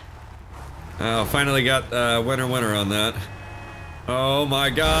place. Oh, finally got winner on that. Oh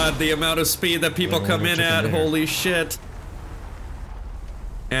my god, the amount of speed that people come in at. Holy shit.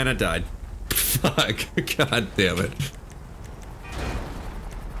 And it died. Fuck. God damn it.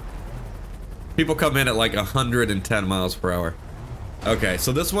 People come in at like 110 miles per hour. Okay,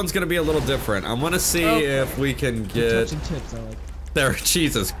 so this one's gonna be a little different. I want to see if we can get tips, I like. there.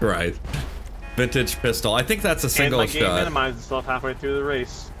 Jesus Christ, vintage pistol. I think that's a single and my game shot. minimized itself halfway through the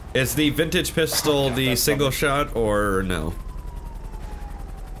race. Is the vintage pistol the single shot or no?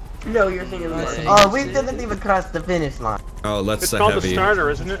 No, you're thinking about it. Oh, we didn't even cross the finish line. Oh, let's It's the called heavy. the starter,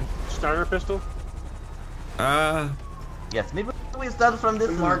 isn't it? Starter pistol? Yes, maybe we start from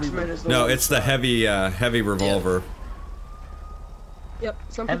this marksman. No, it's the heavy, heavy revolver. Yep.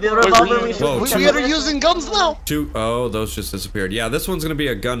 Heavy revolver. We Whoa, We are using guns now. Oh, those just disappeared. Yeah, this one's gonna be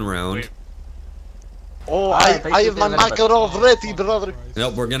a gun round. Oh, I have my Makarov ready, brother.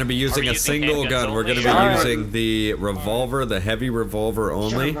 Nope, we're gonna be using a using single handguns gun. We're only? gonna be using the revolver, the heavy revolver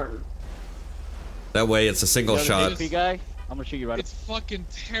only. That way, it's a single shot. HP guy, I'm gonna shoot you right. It's fucking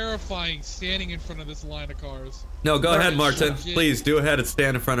terrifying standing in front of this line of cars. No, go ahead, Martin. Please do ahead and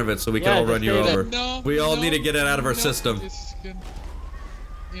stand in front of it so we can all run you over. No, We all need to get it out of our system.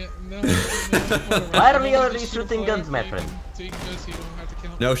 Yeah, no, Why are we already shooting guns, my friend?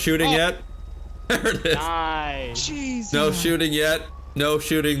 No shooting yet. There it is. Nice. Jeez. No shooting yet. No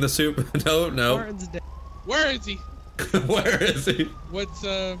shooting the soup. No, no. Where is he? Where is he? What's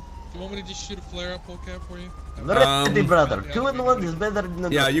do you want me to just shoot a flare up polecat for you? Ready, brother. 2 in 1 is better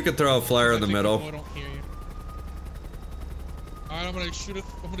than Yeah, you can throw a flare in the middle. I don't hear you. Alright, I'm gonna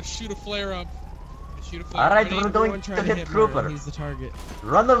shoot a flare up. Alright, we're going to hit Trooper. He's the target.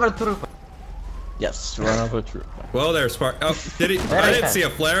 Run over Trooper. Yes, run over Trooper. Well, there's Spark. Oh, did he? I didn't see a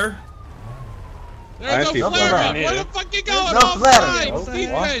flare. There's no flare up. Where the fuck you going? No flare. Offsides.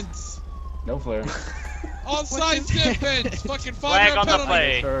 Defense. No flare. Offsides defense. Fucking Flag 5-yard on the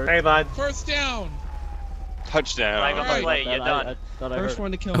penalty. play. Hey, bud. First down. Touchdown. Flag on the Alright. play. You're done. First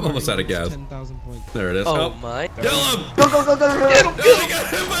one to kill. I'm almost out of gas. 10,000 points. There it is. Oh my. Kill him! Go, go, go, go, go. Get him! He got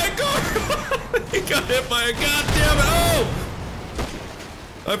hit by a car! He got hit by a goddamn it! Oh!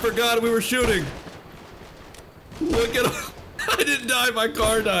 I forgot we were shooting. Look at him. I didn't die. My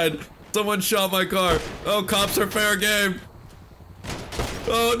car died. Someone shot my car. Oh, cops are fair game.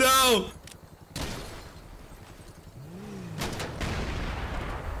 Oh no!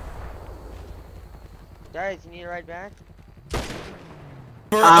 Guys, you need a ride back?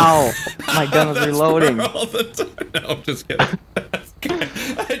 Ow! My gun was reloading. All the time. No, I'm just kidding.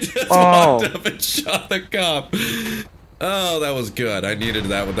 I just walked up and shot the cop. Oh, that was good. I needed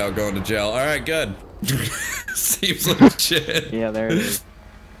that without going to jail. All right, good. Seems legit. Yeah, there it is.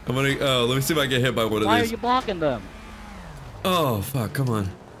 I'm gonna. Oh, let me see if I get hit by one of Why are these. you blocking them? Oh fuck! Come on.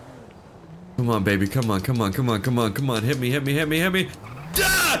 Come on, baby. Come on. Come on. Come on. Come on. Come on. Hit me. Hit me. Hit me. Hit me.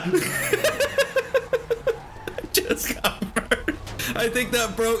 Ah! I just got hurt. I think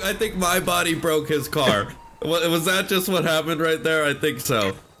that broke. I think my body broke his car. Was that just what happened right there? I think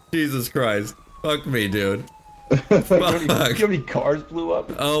so. Jesus Christ. Fuck me, dude. Fuck. How many cars blew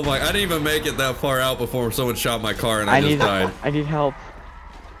up? Oh my! I didn't even make it that far out before someone shot my car and I just died. I need help.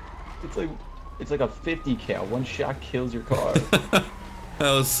 It's like a 50 cal. One shot kills your car. That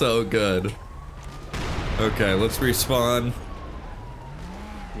was so good. Okay, let's respawn.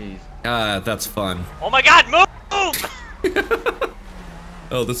 Jeez. Ah, that's fun. Oh my God! Move!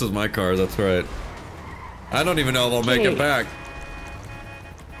 Oh, this is my car. That's right. I don't even know if I'll make it back.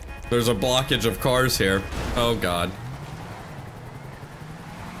 There's a blockage of cars here. Oh God.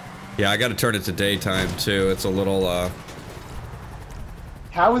 Yeah, I gotta turn it to daytime too. It's a little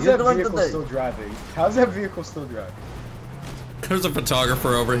How is that vehicle still driving? How's that vehicle still driving? There's a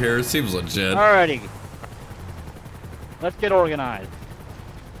photographer over here. It seems legit. Alrighty. Let's get organized.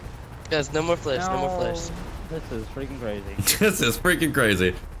 Guys, no more flash, no more flash. This is freaking crazy. This is freaking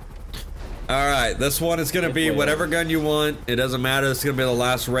crazy. Alright, this one is gonna be whatever gun you want. It doesn't matter. It's gonna be the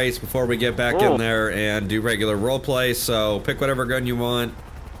last race before we get back in there and do regular roleplay. So pick whatever gun you want.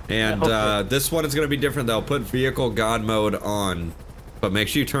 And this one is gonna be different though. Put vehicle god mode on. But make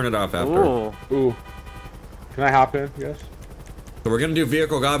sure you turn it off after. Ooh. Can I hop in? Yes. So we're gonna do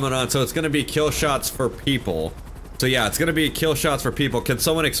vehicle god mode on, so it's gonna be kill shots for people. So yeah, it's gonna be kill shots for people. Can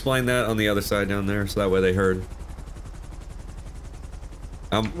someone explain that on the other side down there, so that way they heard?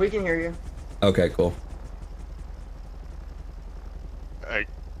 We can hear you. Okay, cool.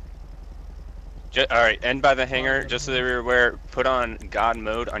 Alright, end by the hangar, just so that you're aware, put on God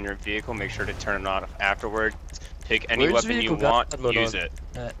mode on your vehicle, make sure to turn it on afterwards. Pick any Where's weapon you vehicle want, God mode use on? it.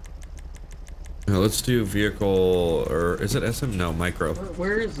 Now, let's do vehicle, or is it SM? No, micro.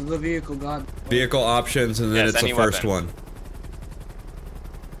 Where is the vehicle God? Vehicle options, and then Yes, it's the any first weapon. one.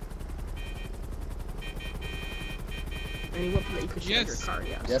 Any weapon that you could shoot your Yes. car,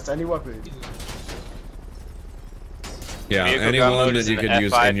 yes. Yes, any weapon. Yeah, Vehicle any God one mode that is you in could the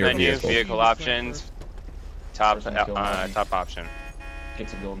use F5 in your menu, vehicle. vehicle options, top top option.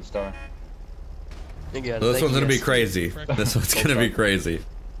 Gets a golden star. You got it. So this Thank one's you, gonna be guys. crazy. This one's gonna be crazy.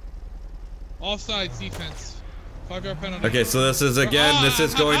 Offsides defense. 5-yard penalty. Okay, so this is again, this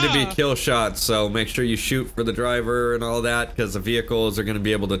is going to be Ah! kill shots, so make sure you shoot for the driver and all that, because the vehicles are going to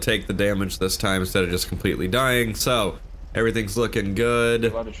be able to take the damage this time instead of just completely dying. So everything's looking good.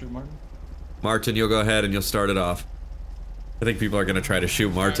 Allowed to shoot, Martin? Martin, you'll go ahead and you'll start it off. I think people are going to try to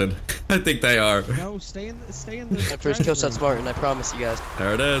shoot Martin. I think they are. No, stay in the My first kill shot's Martin, I promise you guys.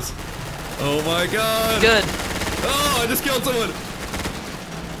 There it is. Oh my god. Good. Oh, I just killed someone.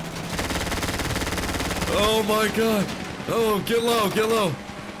 Oh my god. Oh, get low, get low.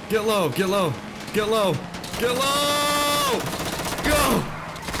 Get low, get low. Get low. Get low! Go!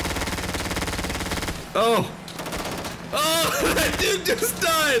 Oh. Oh, that dude just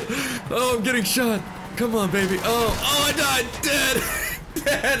died. Oh, I'm getting shot. Come on, baby. Oh, I died. Dead.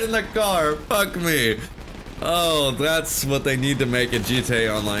 Dead in the car. Fuck me. Oh, that's what they need to make at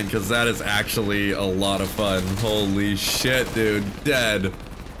GTA Online, because that is actually a lot of fun. Holy shit, dude. Dead.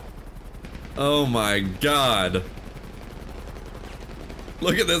 Oh my god.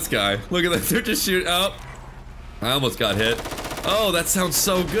 Look at this guy. Look at this. They're just shooting. Oh. I almost got hit. Oh, that sounds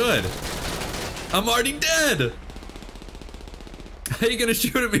so good. I'm already dead. How you gonna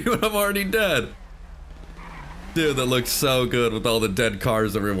shoot at me when I'm already dead? Dude, that looks so good with all the dead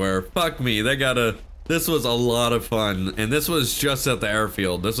cars everywhere. Fuck me. They gotta... This was a lot of fun, and this was just at the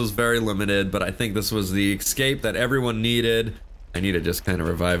airfield. This was very limited, but I think this was the escape that everyone needed. I need to just kind of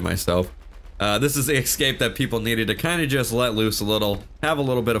revive myself. This is the escape that people needed to kind of just let loose a little, have a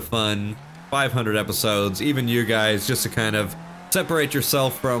little bit of fun. 500 episodes, even you guys, just to kind of separate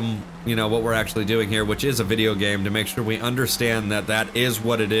yourself from, you know, what we're actually doing here, which is a video game, to make sure we understand that that is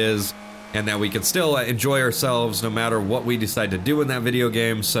what it is, and that we can still enjoy ourselves no matter what we decide to do in that video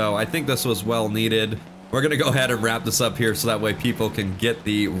game. So I think this was well needed. We're gonna go ahead and wrap this up here so that way people can get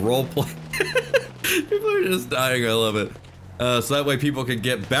the role play. People are just dying, I love it. So that way people can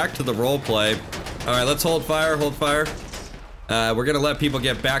get back to the role play. Alright, let's hold fire, hold fire. We're gonna let people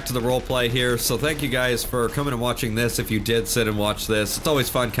get back to the role play here. So thank you guys for coming and watching this. If you did sit and watch this, it's always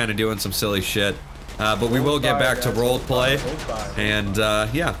fun kind of doing some silly shit. But we will get back to role play, and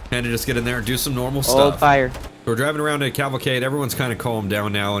yeah, kind of just get in there and do some normal stuff. Hold fire. We're driving around in a cavalcade. Everyone's kind of calmed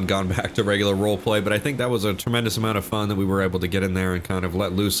down now and gone back to regular role play, but I think that was a tremendous amount of fun that we were able to get in there and kind of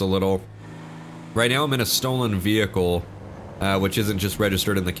let loose a little. Right now I'm in a stolen vehicle, which isn't just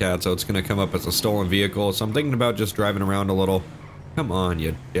registered in the CAD, so it's going to come up as a stolen vehicle, so I'm thinking about just driving around a little. Come on,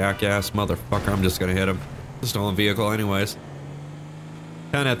 you jackass motherfucker, I'm just going to hit him. It's a stolen vehicle anyways.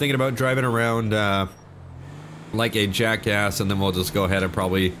 Kind of thinking about driving around like a jackass, and then we'll just go ahead and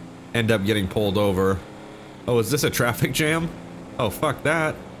probably end up getting pulled over. Oh, is this a traffic jam? Oh, fuck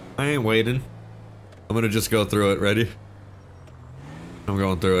that. I ain't waiting. I'm gonna just go through it. Ready? I'm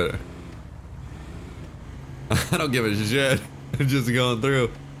going through it. I don't give a shit. I'm just going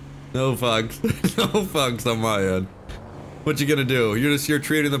through. No fucks. No fucks on my end. What you gonna do? You're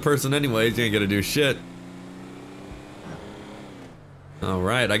treating the person anyways. You ain't gonna do shit.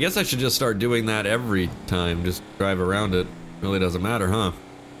 Alright, I guess I should just start doing that every time. Just drive around it. Really doesn't matter, huh?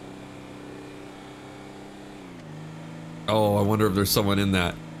 Oh, I wonder if there's someone in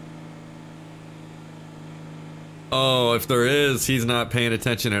that. Oh, if there is, he's not paying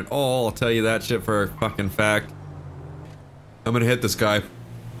attention at all. I'll tell you that shit for a fucking fact. I'm gonna hit this guy.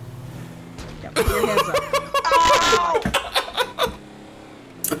 Yeah, put your hands up.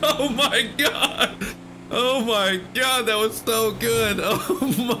 Oh my god! Oh my god, that was so good!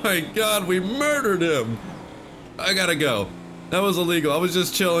 Oh my god, we murdered him! I gotta go. That was illegal. I was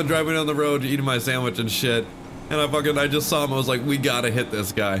just chilling, driving down the road, eating my sandwich and shit. And I just saw him, I was like, we gotta hit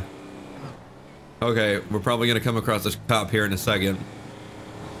this guy. Okay, we're probably gonna come across this cop here in a second.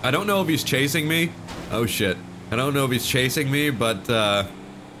 I don't know if he's chasing me. Oh shit. I don't know if he's chasing me, but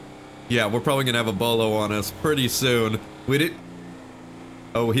yeah, we're probably gonna have a bolo on us pretty soon. We did.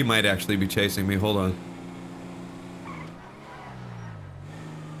 Oh, he might actually be chasing me. Hold on.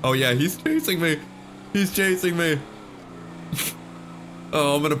 Oh yeah, he's chasing me. He's chasing me.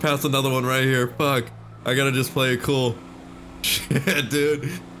 Oh, I'm gonna pass another one right here. Fuck. I gotta just play it cool. Shit, dude.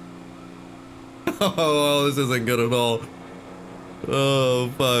 Oh, this isn't good at all. Oh,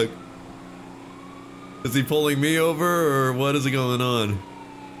 fuck. Is he pulling me over, or what is going on?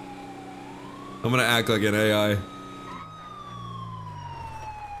 I'm gonna act like an AI.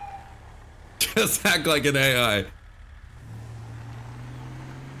 Just act like an AI.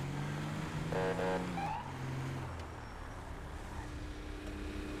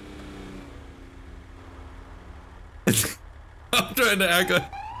 I'm trying to act like...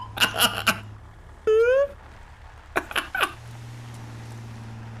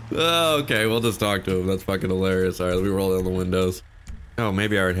 Oh, okay, we'll just talk to him. That's fucking hilarious. Alright, let me roll down the windows. Oh,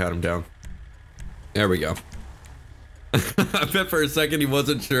 maybe I already had him down. There we go. I bet for a second he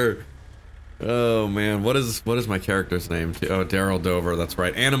wasn't sure. Oh man, what is my character's name? Oh, Daryl Dover, that's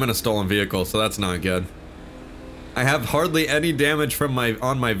right. And I'm in a stolen vehicle, so that's not good. I have hardly any damage from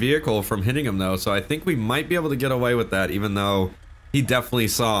on my vehicle from hitting him though, so I think we might be able to get away with that, even though he definitely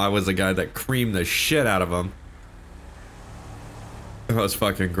saw I was the guy that creamed the shit out of him. That was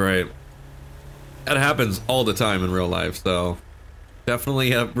fucking great. That happens all the time in real life, so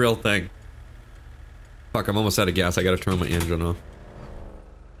definitely a real thing. Fuck, I'm almost out of gas. I gotta turn my engine off.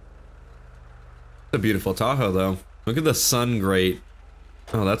 It's a beautiful Tahoe, though. Look at the sun grate.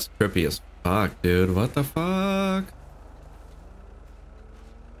 Oh, that's trippy as fuck, dude. What the fuck?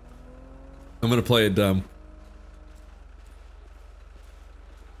 I'm gonna play it dumb.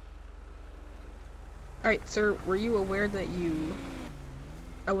 Alright, sir, were you aware that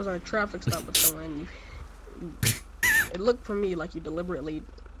I was on a traffic stop with someone and it looked for me like you deliberately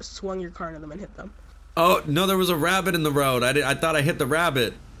swung your car into them and hit them. Oh, no, there was a rabbit in the road. I thought I hit the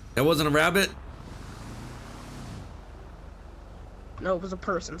rabbit. It wasn't a rabbit? No, it was a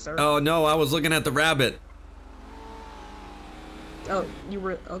person, sir. Oh, no, I was looking at the rabbit. Oh, you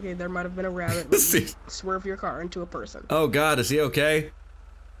were... Okay, there might have been a rabbit, but you swerved your car into a person. Oh, God, is he okay?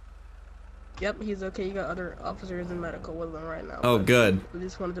 Yep, he's okay. You got other officers in medical with him right now. Oh, good. I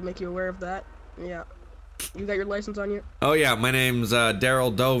just wanted to make you aware of that. Yeah. You got your license on you? Oh, yeah, my name's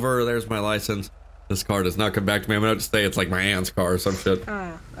Daryl Dover. There's my license. This car does not come back to me. I'm gonna have to say it's like my aunt's car or some shit.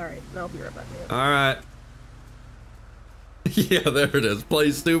 Ah, alright. I'll be right back. Alright. Yeah, there it is.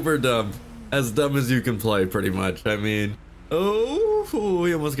 Play super dumb. As dumb as you can play, pretty much. I mean... Oh,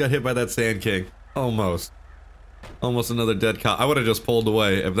 we almost got hit by that Sand King. Almost. Almost another dead cop. I would have just pulled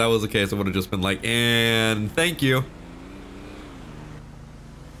away. If that was the case, I would have just been like, and thank you.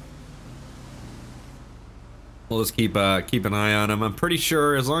 We'll just keep an eye on him. I'm pretty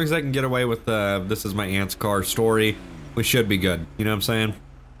sure as long as I can get away with this is my aunt's car story, we should be good. You know what I'm saying?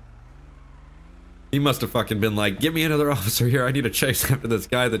 He must have fucking been like, get me another officer here. I need to chase after this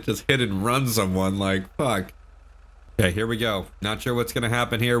guy that just hit and run someone. Like, fuck. Okay, here we go. Not sure what's gonna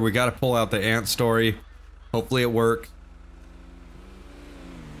happen here. We gotta pull out the aunt story. Hopefully it works.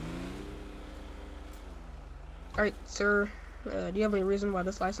 Alright, sir. Do you have any reason why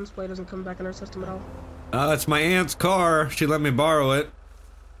this license plate doesn't come back in our system at all? It's my aunt's car. She let me borrow it.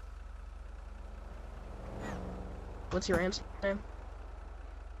 What's your aunt's name?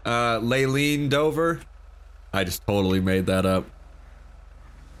 Laylene Dover. I just totally made that up.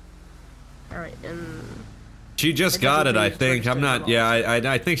 Alright, and... She just got it, I think. I'm not... Yeah,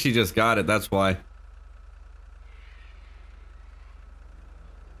 I think she just got it. That's why.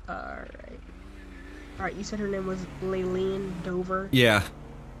 Alright. Alright, you said her name was Laylene Dover? Yeah.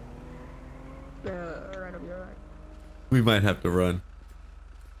 Alright, I'll be alright. We might have to run.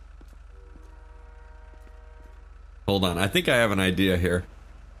 Hold on. I think I have an idea here.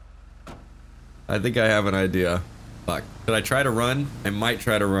 I think I have an idea. Fuck. Should I try to run? I might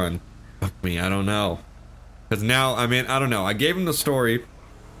try to run. Fuck me. I don't know. Because now, I mean, I don't know. I gave him the story.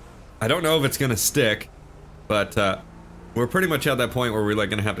 I don't know if it's going to stick. But, we're pretty much at that point where we're, like,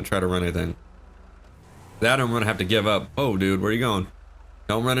 going to have to try to run anything. That I'm going to have to give up. Oh, dude, where are you going?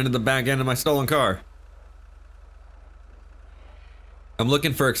 Don't run into the back end of my stolen car. I'm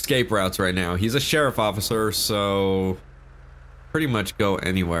looking for escape routes right now. He's a sheriff officer, so... pretty much go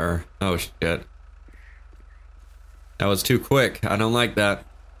anywhere. Oh, shit. That was too quick. I don't like that.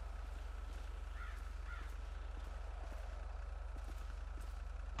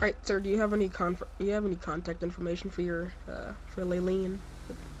 Alright, sir, do you have any contact information for your, for Laylene?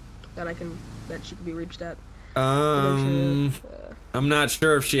 That she could be reached at? I'm not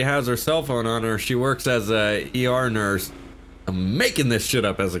sure if she has her cell phone on her. She works as a ER nurse. I'm making this shit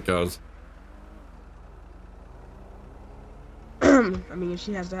up as it goes. I mean,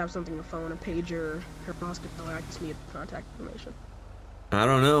 she has to have something to phone, a pager, her hospital. I just need contact information. I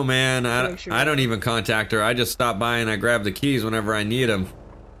don't know, man. I don't even contact her. I just stop by and I grab the keys whenever I need them.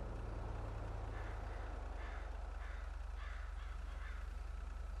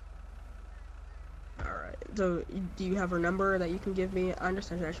 So, do you have her number that you can give me? I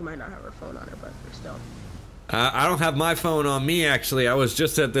understand that she might not have her phone on her, but still. I don't have my phone on me, actually. I was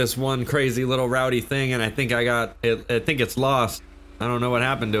just at this one crazy little rowdy thing, and I think I got it. I think it's lost. I don't know what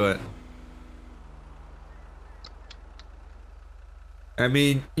happened to it. I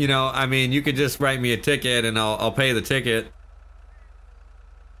mean, you know, you could just write me a ticket, and I'll pay the ticket.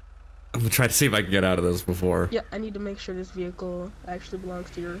 I'm gonna try to see if I can get out of this before. Yeah, I need to make sure this vehicle actually belongs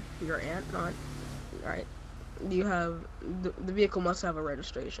to your aunt, not. Alright. Do you have... The vehicle must have a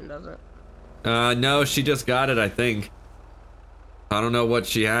registration, doesn't it? No, she just got it, I think. I don't know what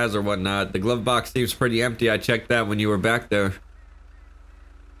she has or whatnot. The glove box seems pretty empty. I checked that when you were back there.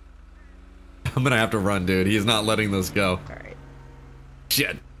 I'm gonna have to run, dude. He's not letting this go. Alright.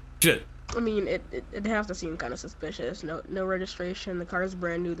 Shit. I mean, it'd have to seem kind of suspicious. No registration. The car's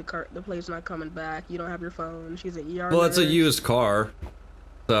brand new. The plate's not coming back. You don't have your phone. She's an ER. Well, it's a used car,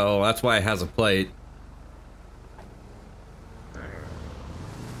 so that's why it has a plate.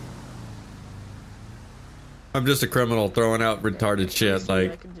 I'm just a criminal throwing out retarded shit.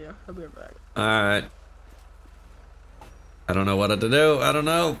 Like, I'll be right back. all right. I don't know what to do. I don't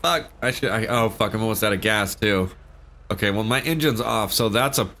know. Fuck. Oh fuck. I'm almost out of gas too. Okay. Well, my engine's off, so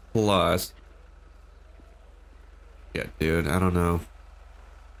that's a plus. Yeah, dude. I don't know.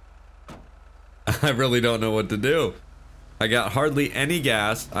 I really don't know what to do. I got hardly any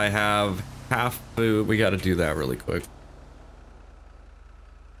gas. I have half food. We got to do that really quick.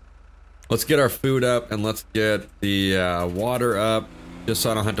 Let's get our food up and let's get the water up, just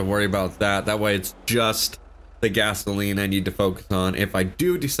so I don't have to worry about that. That way it's just the gasoline I need to focus on. If I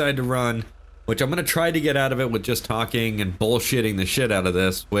do decide to run, which I'm going to try to get out of it with just talking and bullshitting the shit out of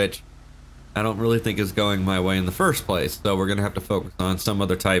this, which I don't really think is going my way in the first place. So we're going to have to focus on some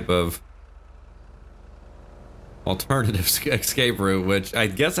other type of alternative escape route, which I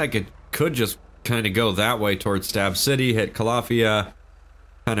guess I could just kind of go that way towards Stab City, hit Calafia,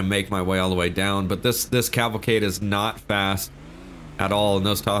 kind of make my way all the way down. But this cavalcade is not fast at all, and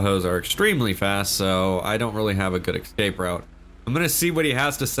those Tahoes are extremely fast, so I don't really have a good escape route. I'm gonna see what he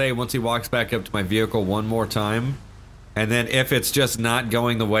has to say once he walks back up to my vehicle one more time, and then if it's just not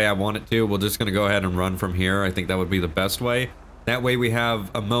going the way I want it to, we're just gonna go ahead and run from here. I think that would be the best way. That way we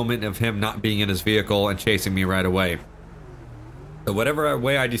have a moment of him not being in his vehicle and chasing me right away. So whatever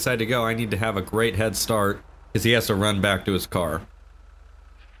way I decide to go, I need to have a great head start, because he has to run back to his car.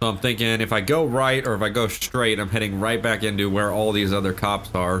 So I'm thinking if I go right or if I go straight, I'm heading right back into where all these other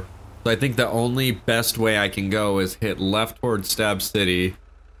cops are. So I think the only best way I can go is hit left towards Stab City.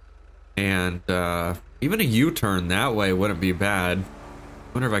 And even a U-turn that way wouldn't be bad.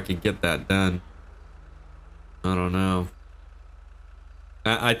 I wonder if I could get that done. I don't know.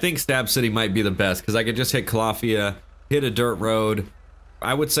 I think Stab City might be the best, because I could just hit Calafia, hit a dirt road.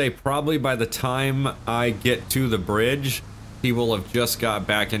 I would say probably by the time I get to the bridge, he will have just got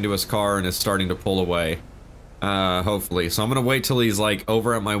back into his car and is starting to pull away. Hopefully. So I'm gonna wait till he's like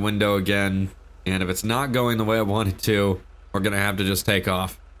over at my window again, and if it's not going the way I want it to, we're gonna have to just take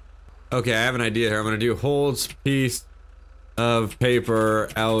off. Okay, I have an idea here. I'm gonna do holds piece of paper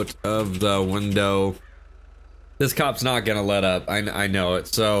out of the window. This cop's not gonna let up. I know it.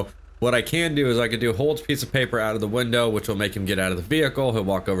 So what I can do is I can do holds piece of paper out of the window, which will make him get out of the vehicle. He'll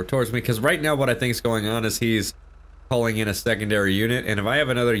walk over towards me, because right now what I think is going on is he's calling in a secondary unit, and if I have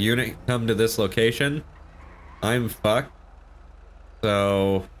another unit come to this location, I'm fucked.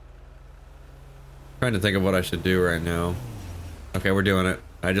 So trying to think of what I should do right now. Okay, we're doing it.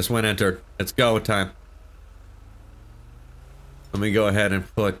 I just went enter. It's go time. Let me go ahead and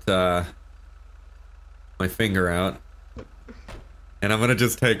put my finger out, and I'm gonna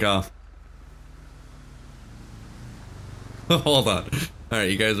just take off. Hold on. All right,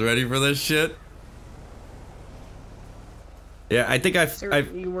 you guys ready for this shit? Yeah, I think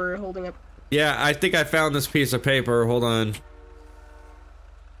you were holding up. Yeah, I think I found this piece of paper. Hold on.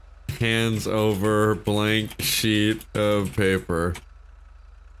 Hands over blank sheet of paper.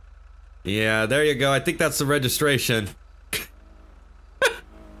 Yeah, there you go. I think that's the registration.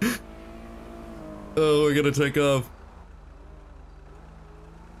 Oh, we're gonna take off.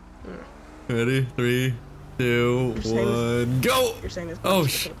 Ready? 3, 2, 1, go! You're saying this oh,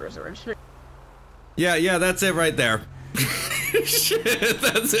 paper is a registration? Yeah, that's it right there. Shit,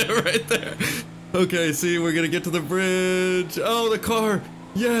 that's it right there. Okay, see, we're gonna get to the bridge. Oh, the car.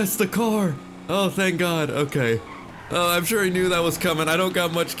 Yes, the car. Oh, thank God. Okay. Oh, I'm sure he knew that was coming. I don't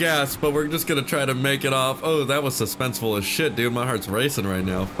got much gas, but we're just gonna try to make it off. Oh, that was suspenseful as shit, dude. My heart's racing right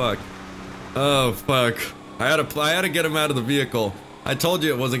now. Fuck. Oh, fuck. I had to get him out of the vehicle. I told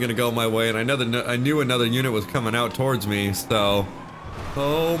you it wasn't gonna go my way, and I knew another unit was coming out towards me, so.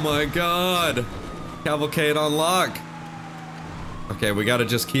 Oh my God. Cavalcade on lock. Okay, we gotta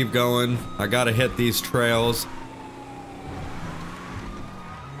just keep going. I gotta hit these trails.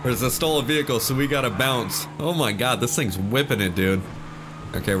 There's a stolen vehicle, so we gotta bounce. Oh my god, this thing's whipping it, dude.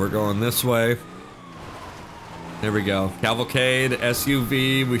 Okay, we're going this way. There we go. Cavalcade,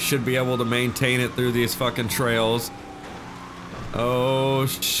 SUV. We should be able to maintain it through these fucking trails. Oh,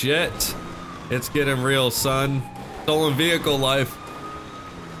 shit. It's getting real, son. Stolen vehicle life.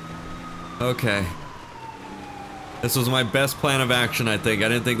 Okay. This was my best plan of action, I think. I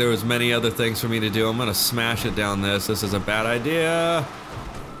didn't think there was many other things for me to do. I'm gonna smash it down this. This is a bad idea.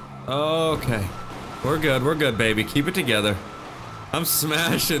 Okay. We're good, baby. Keep it together. I'm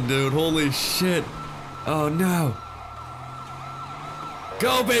smashing, dude. Holy shit. Oh, no.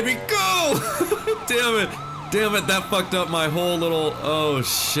 Go, baby, go! Damn it. Damn it, that fucked up my whole little... Oh,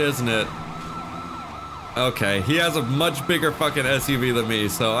 shiznit. Okay, he has a much bigger fucking SUV than me,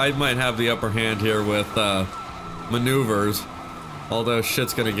 so I might have the upper hand here with, maneuvers. Although,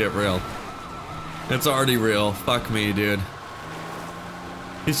 shit's gonna get real. It's already real. Fuck me, dude.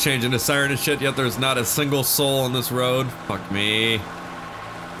 He's changing his siren and shit, yet there's not a single soul on this road. Fuck me.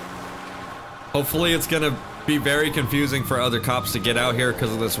 Hopefully it's gonna be very confusing for other cops to get out here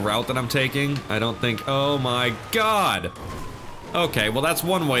because of this route that I'm taking. I don't think... Oh my god! Okay, well that's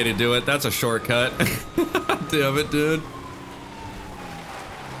one way to do it. That's a shortcut. Damn it, dude.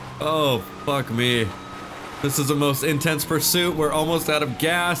 Oh, fuck me. This is the most intense pursuit. We're almost out of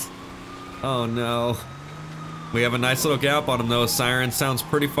gas. Oh no. We have a nice little gap on him though. Siren sounds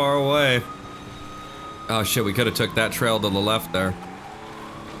pretty far away. Oh shit, we could have took that trail to the left there.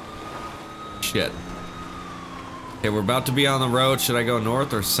 Shit. Okay, we're about to be on the road. Should I go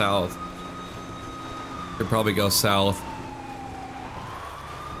north or south? Should probably go south.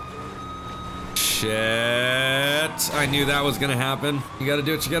 Shit. I knew that was gonna happen. You gotta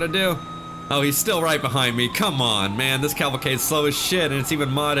do what you gotta do. Oh, he's still right behind me. Come on, man. This cavalcade's slow as shit, and it's even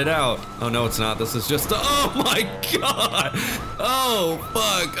modded out. Oh, no, it's not. This is just... Oh, my God! Oh,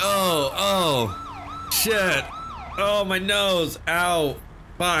 fuck. Oh. Shit. Oh, my nose. Ow.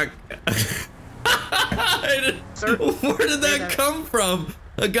 Fuck. Sir, where did that come from?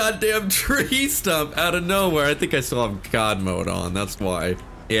 A goddamn tree stump out of nowhere. I think I still have God mode on. That's why.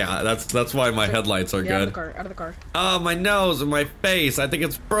 Yeah, that's why my headlights are good. Out of the car. Oh, my nose and my face. I think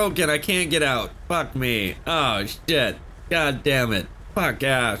it's broken. I can't get out. Fuck me. Oh, shit. God damn it. Fuck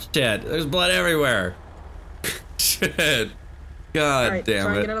yeah, shit. There's blood everywhere. Shit. God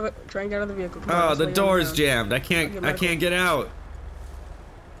damn it. Try and get out of the vehicle. Oh, the door's jammed. I can't get out.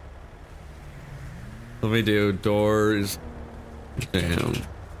 Let me do doors jammed.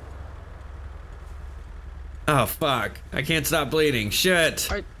 Oh, fuck. I can't stop bleeding. Shit.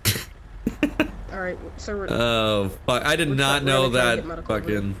 Alright, so we're... Oh, fuck. I did not know that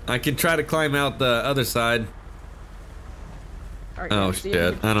fucking... I can try to climb out the other side. Right, oh,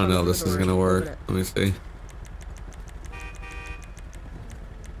 shit. I don't know if this is gonna work. Let me see.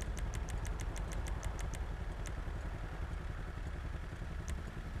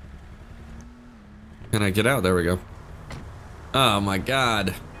 Can I get out? There we go. Oh, my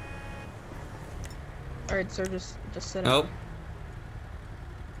God. Alright, sir, just sit Nope.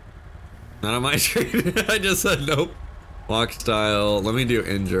 Not on my street. I just said nope. Walk style. Let me do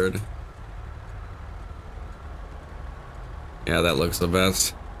injured. Yeah, that looks the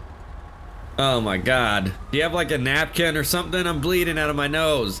best. Oh my god. Do you have like a napkin or something? I'm bleeding out of my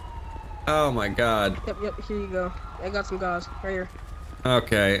nose. Oh my god. Yep, here you go. I got some gauze. Right here.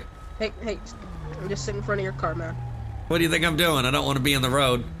 Okay. Hey, I'm just sitting in front of your car, man. What do you think I'm doing? I don't want to be in the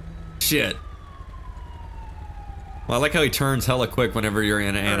road. Shit. Well, I like how he turns hella quick whenever you're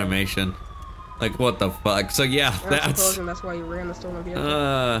in an animation. Like, what the fuck? So, yeah, that's why you ran the stolen vehicle.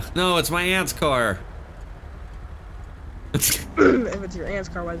 No, it's my aunt's car. If it's your aunt's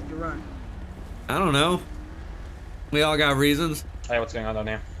car, why did you run? I don't know. We all got reasons. Hey, what's going on down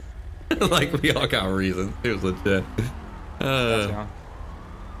here? Like, we all got reasons. It was legit.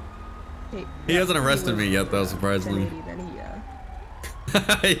 He hasn't arrested me yet, though, surprisingly.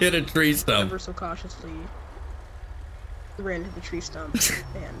 I hit a tree stump. Ever so cautiously ran into the tree stump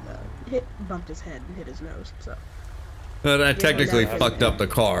and bumped his head and hit his nose. So. But I technically fucked up the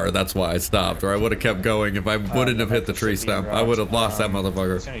car. That's why I stopped, or I would have kept going if I wouldn't have hit the tree stump. I would have lost that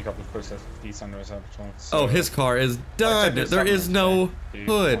motherfucker. Oh, his car is done. There is no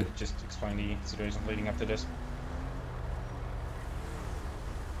hood. Just explain the situation leading up to this.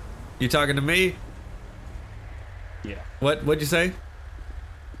 You talking to me? Yeah. What'd you say?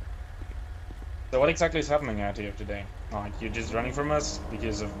 So what exactly is happening out here today? Like, you're just running from us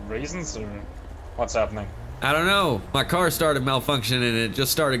because of reasons, or what's happening? I don't know. My car started malfunctioning and it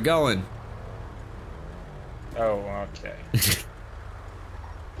just started going. Oh, okay.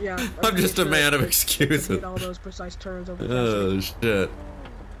 Yeah. I'm just a pretty man of it excuses. hit all those precise turns over the Oh shit.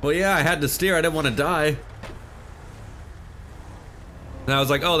 Well, yeah, I had to steer. I didn't want to die. And I was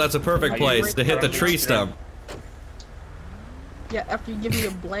like, oh, that's a perfect place to hit the tree stump. Yeah, after you give me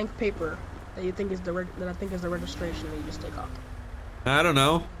a blank paper that you think is that I think is the registration, then you just take off. I don't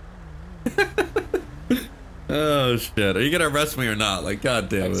know. Oh shit. Are you gonna arrest me or not? Like, god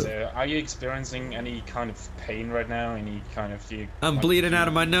damn it. So, are you experiencing any kind of pain right now? Any kind of... I'm bleeding out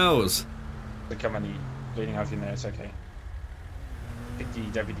of my nose. Become any bleeding out of your nose? Okay. Did the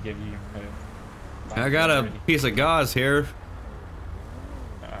deputy give you I got a piece of gauze here.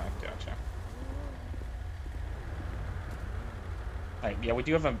 Gotcha. Right, yeah, we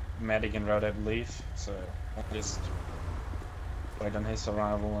do have a medic en route, I believe, so I'll just wait on his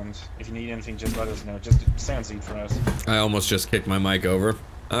arrival, and if you need anything, just let us know. Just stay on seat for us. I almost just kicked my mic over.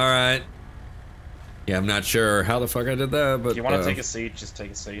 Alright. Yeah, I'm not sure how the fuck I did that, but... If you want to take a seat, just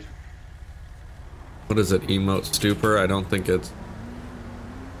take a seat. What is it? Emote stupor? I don't think it's...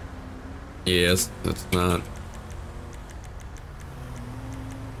 Yes, it's not.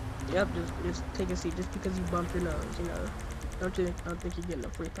 Yep, just take a seat just because you bumped your nose, you know. I don't think you're getting a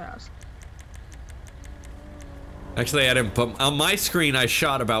free pass. Actually, I didn't put... On my screen, I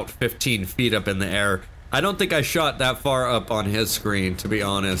shot about 15 feet up in the air. I don't think I shot that far up on his screen, to be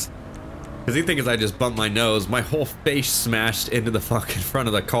honest. Because he thinks I just bumped my nose. My whole face smashed into the fucking front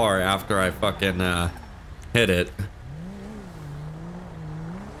of the car after I fucking, hit it.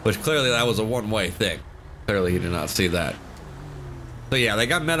 Which clearly that was a one-way thing. Clearly he did not see that. So yeah, they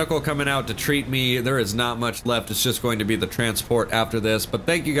got medical coming out to treat me. There is not much left. It's just going to be the transport after this. But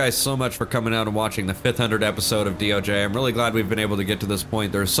thank you guys so much for coming out and watching the 500th episode of DOJ. I'm really glad we've been able to get to this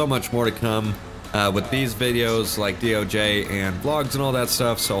point. There's so much more to come with these videos like DOJ and vlogs and all that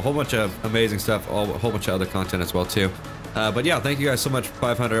stuff. So a whole bunch of amazing stuff, a whole bunch of other content as well too. But yeah, thank you guys so much for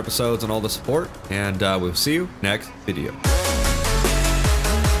 500 episodes and all the support. And we'll see you next video.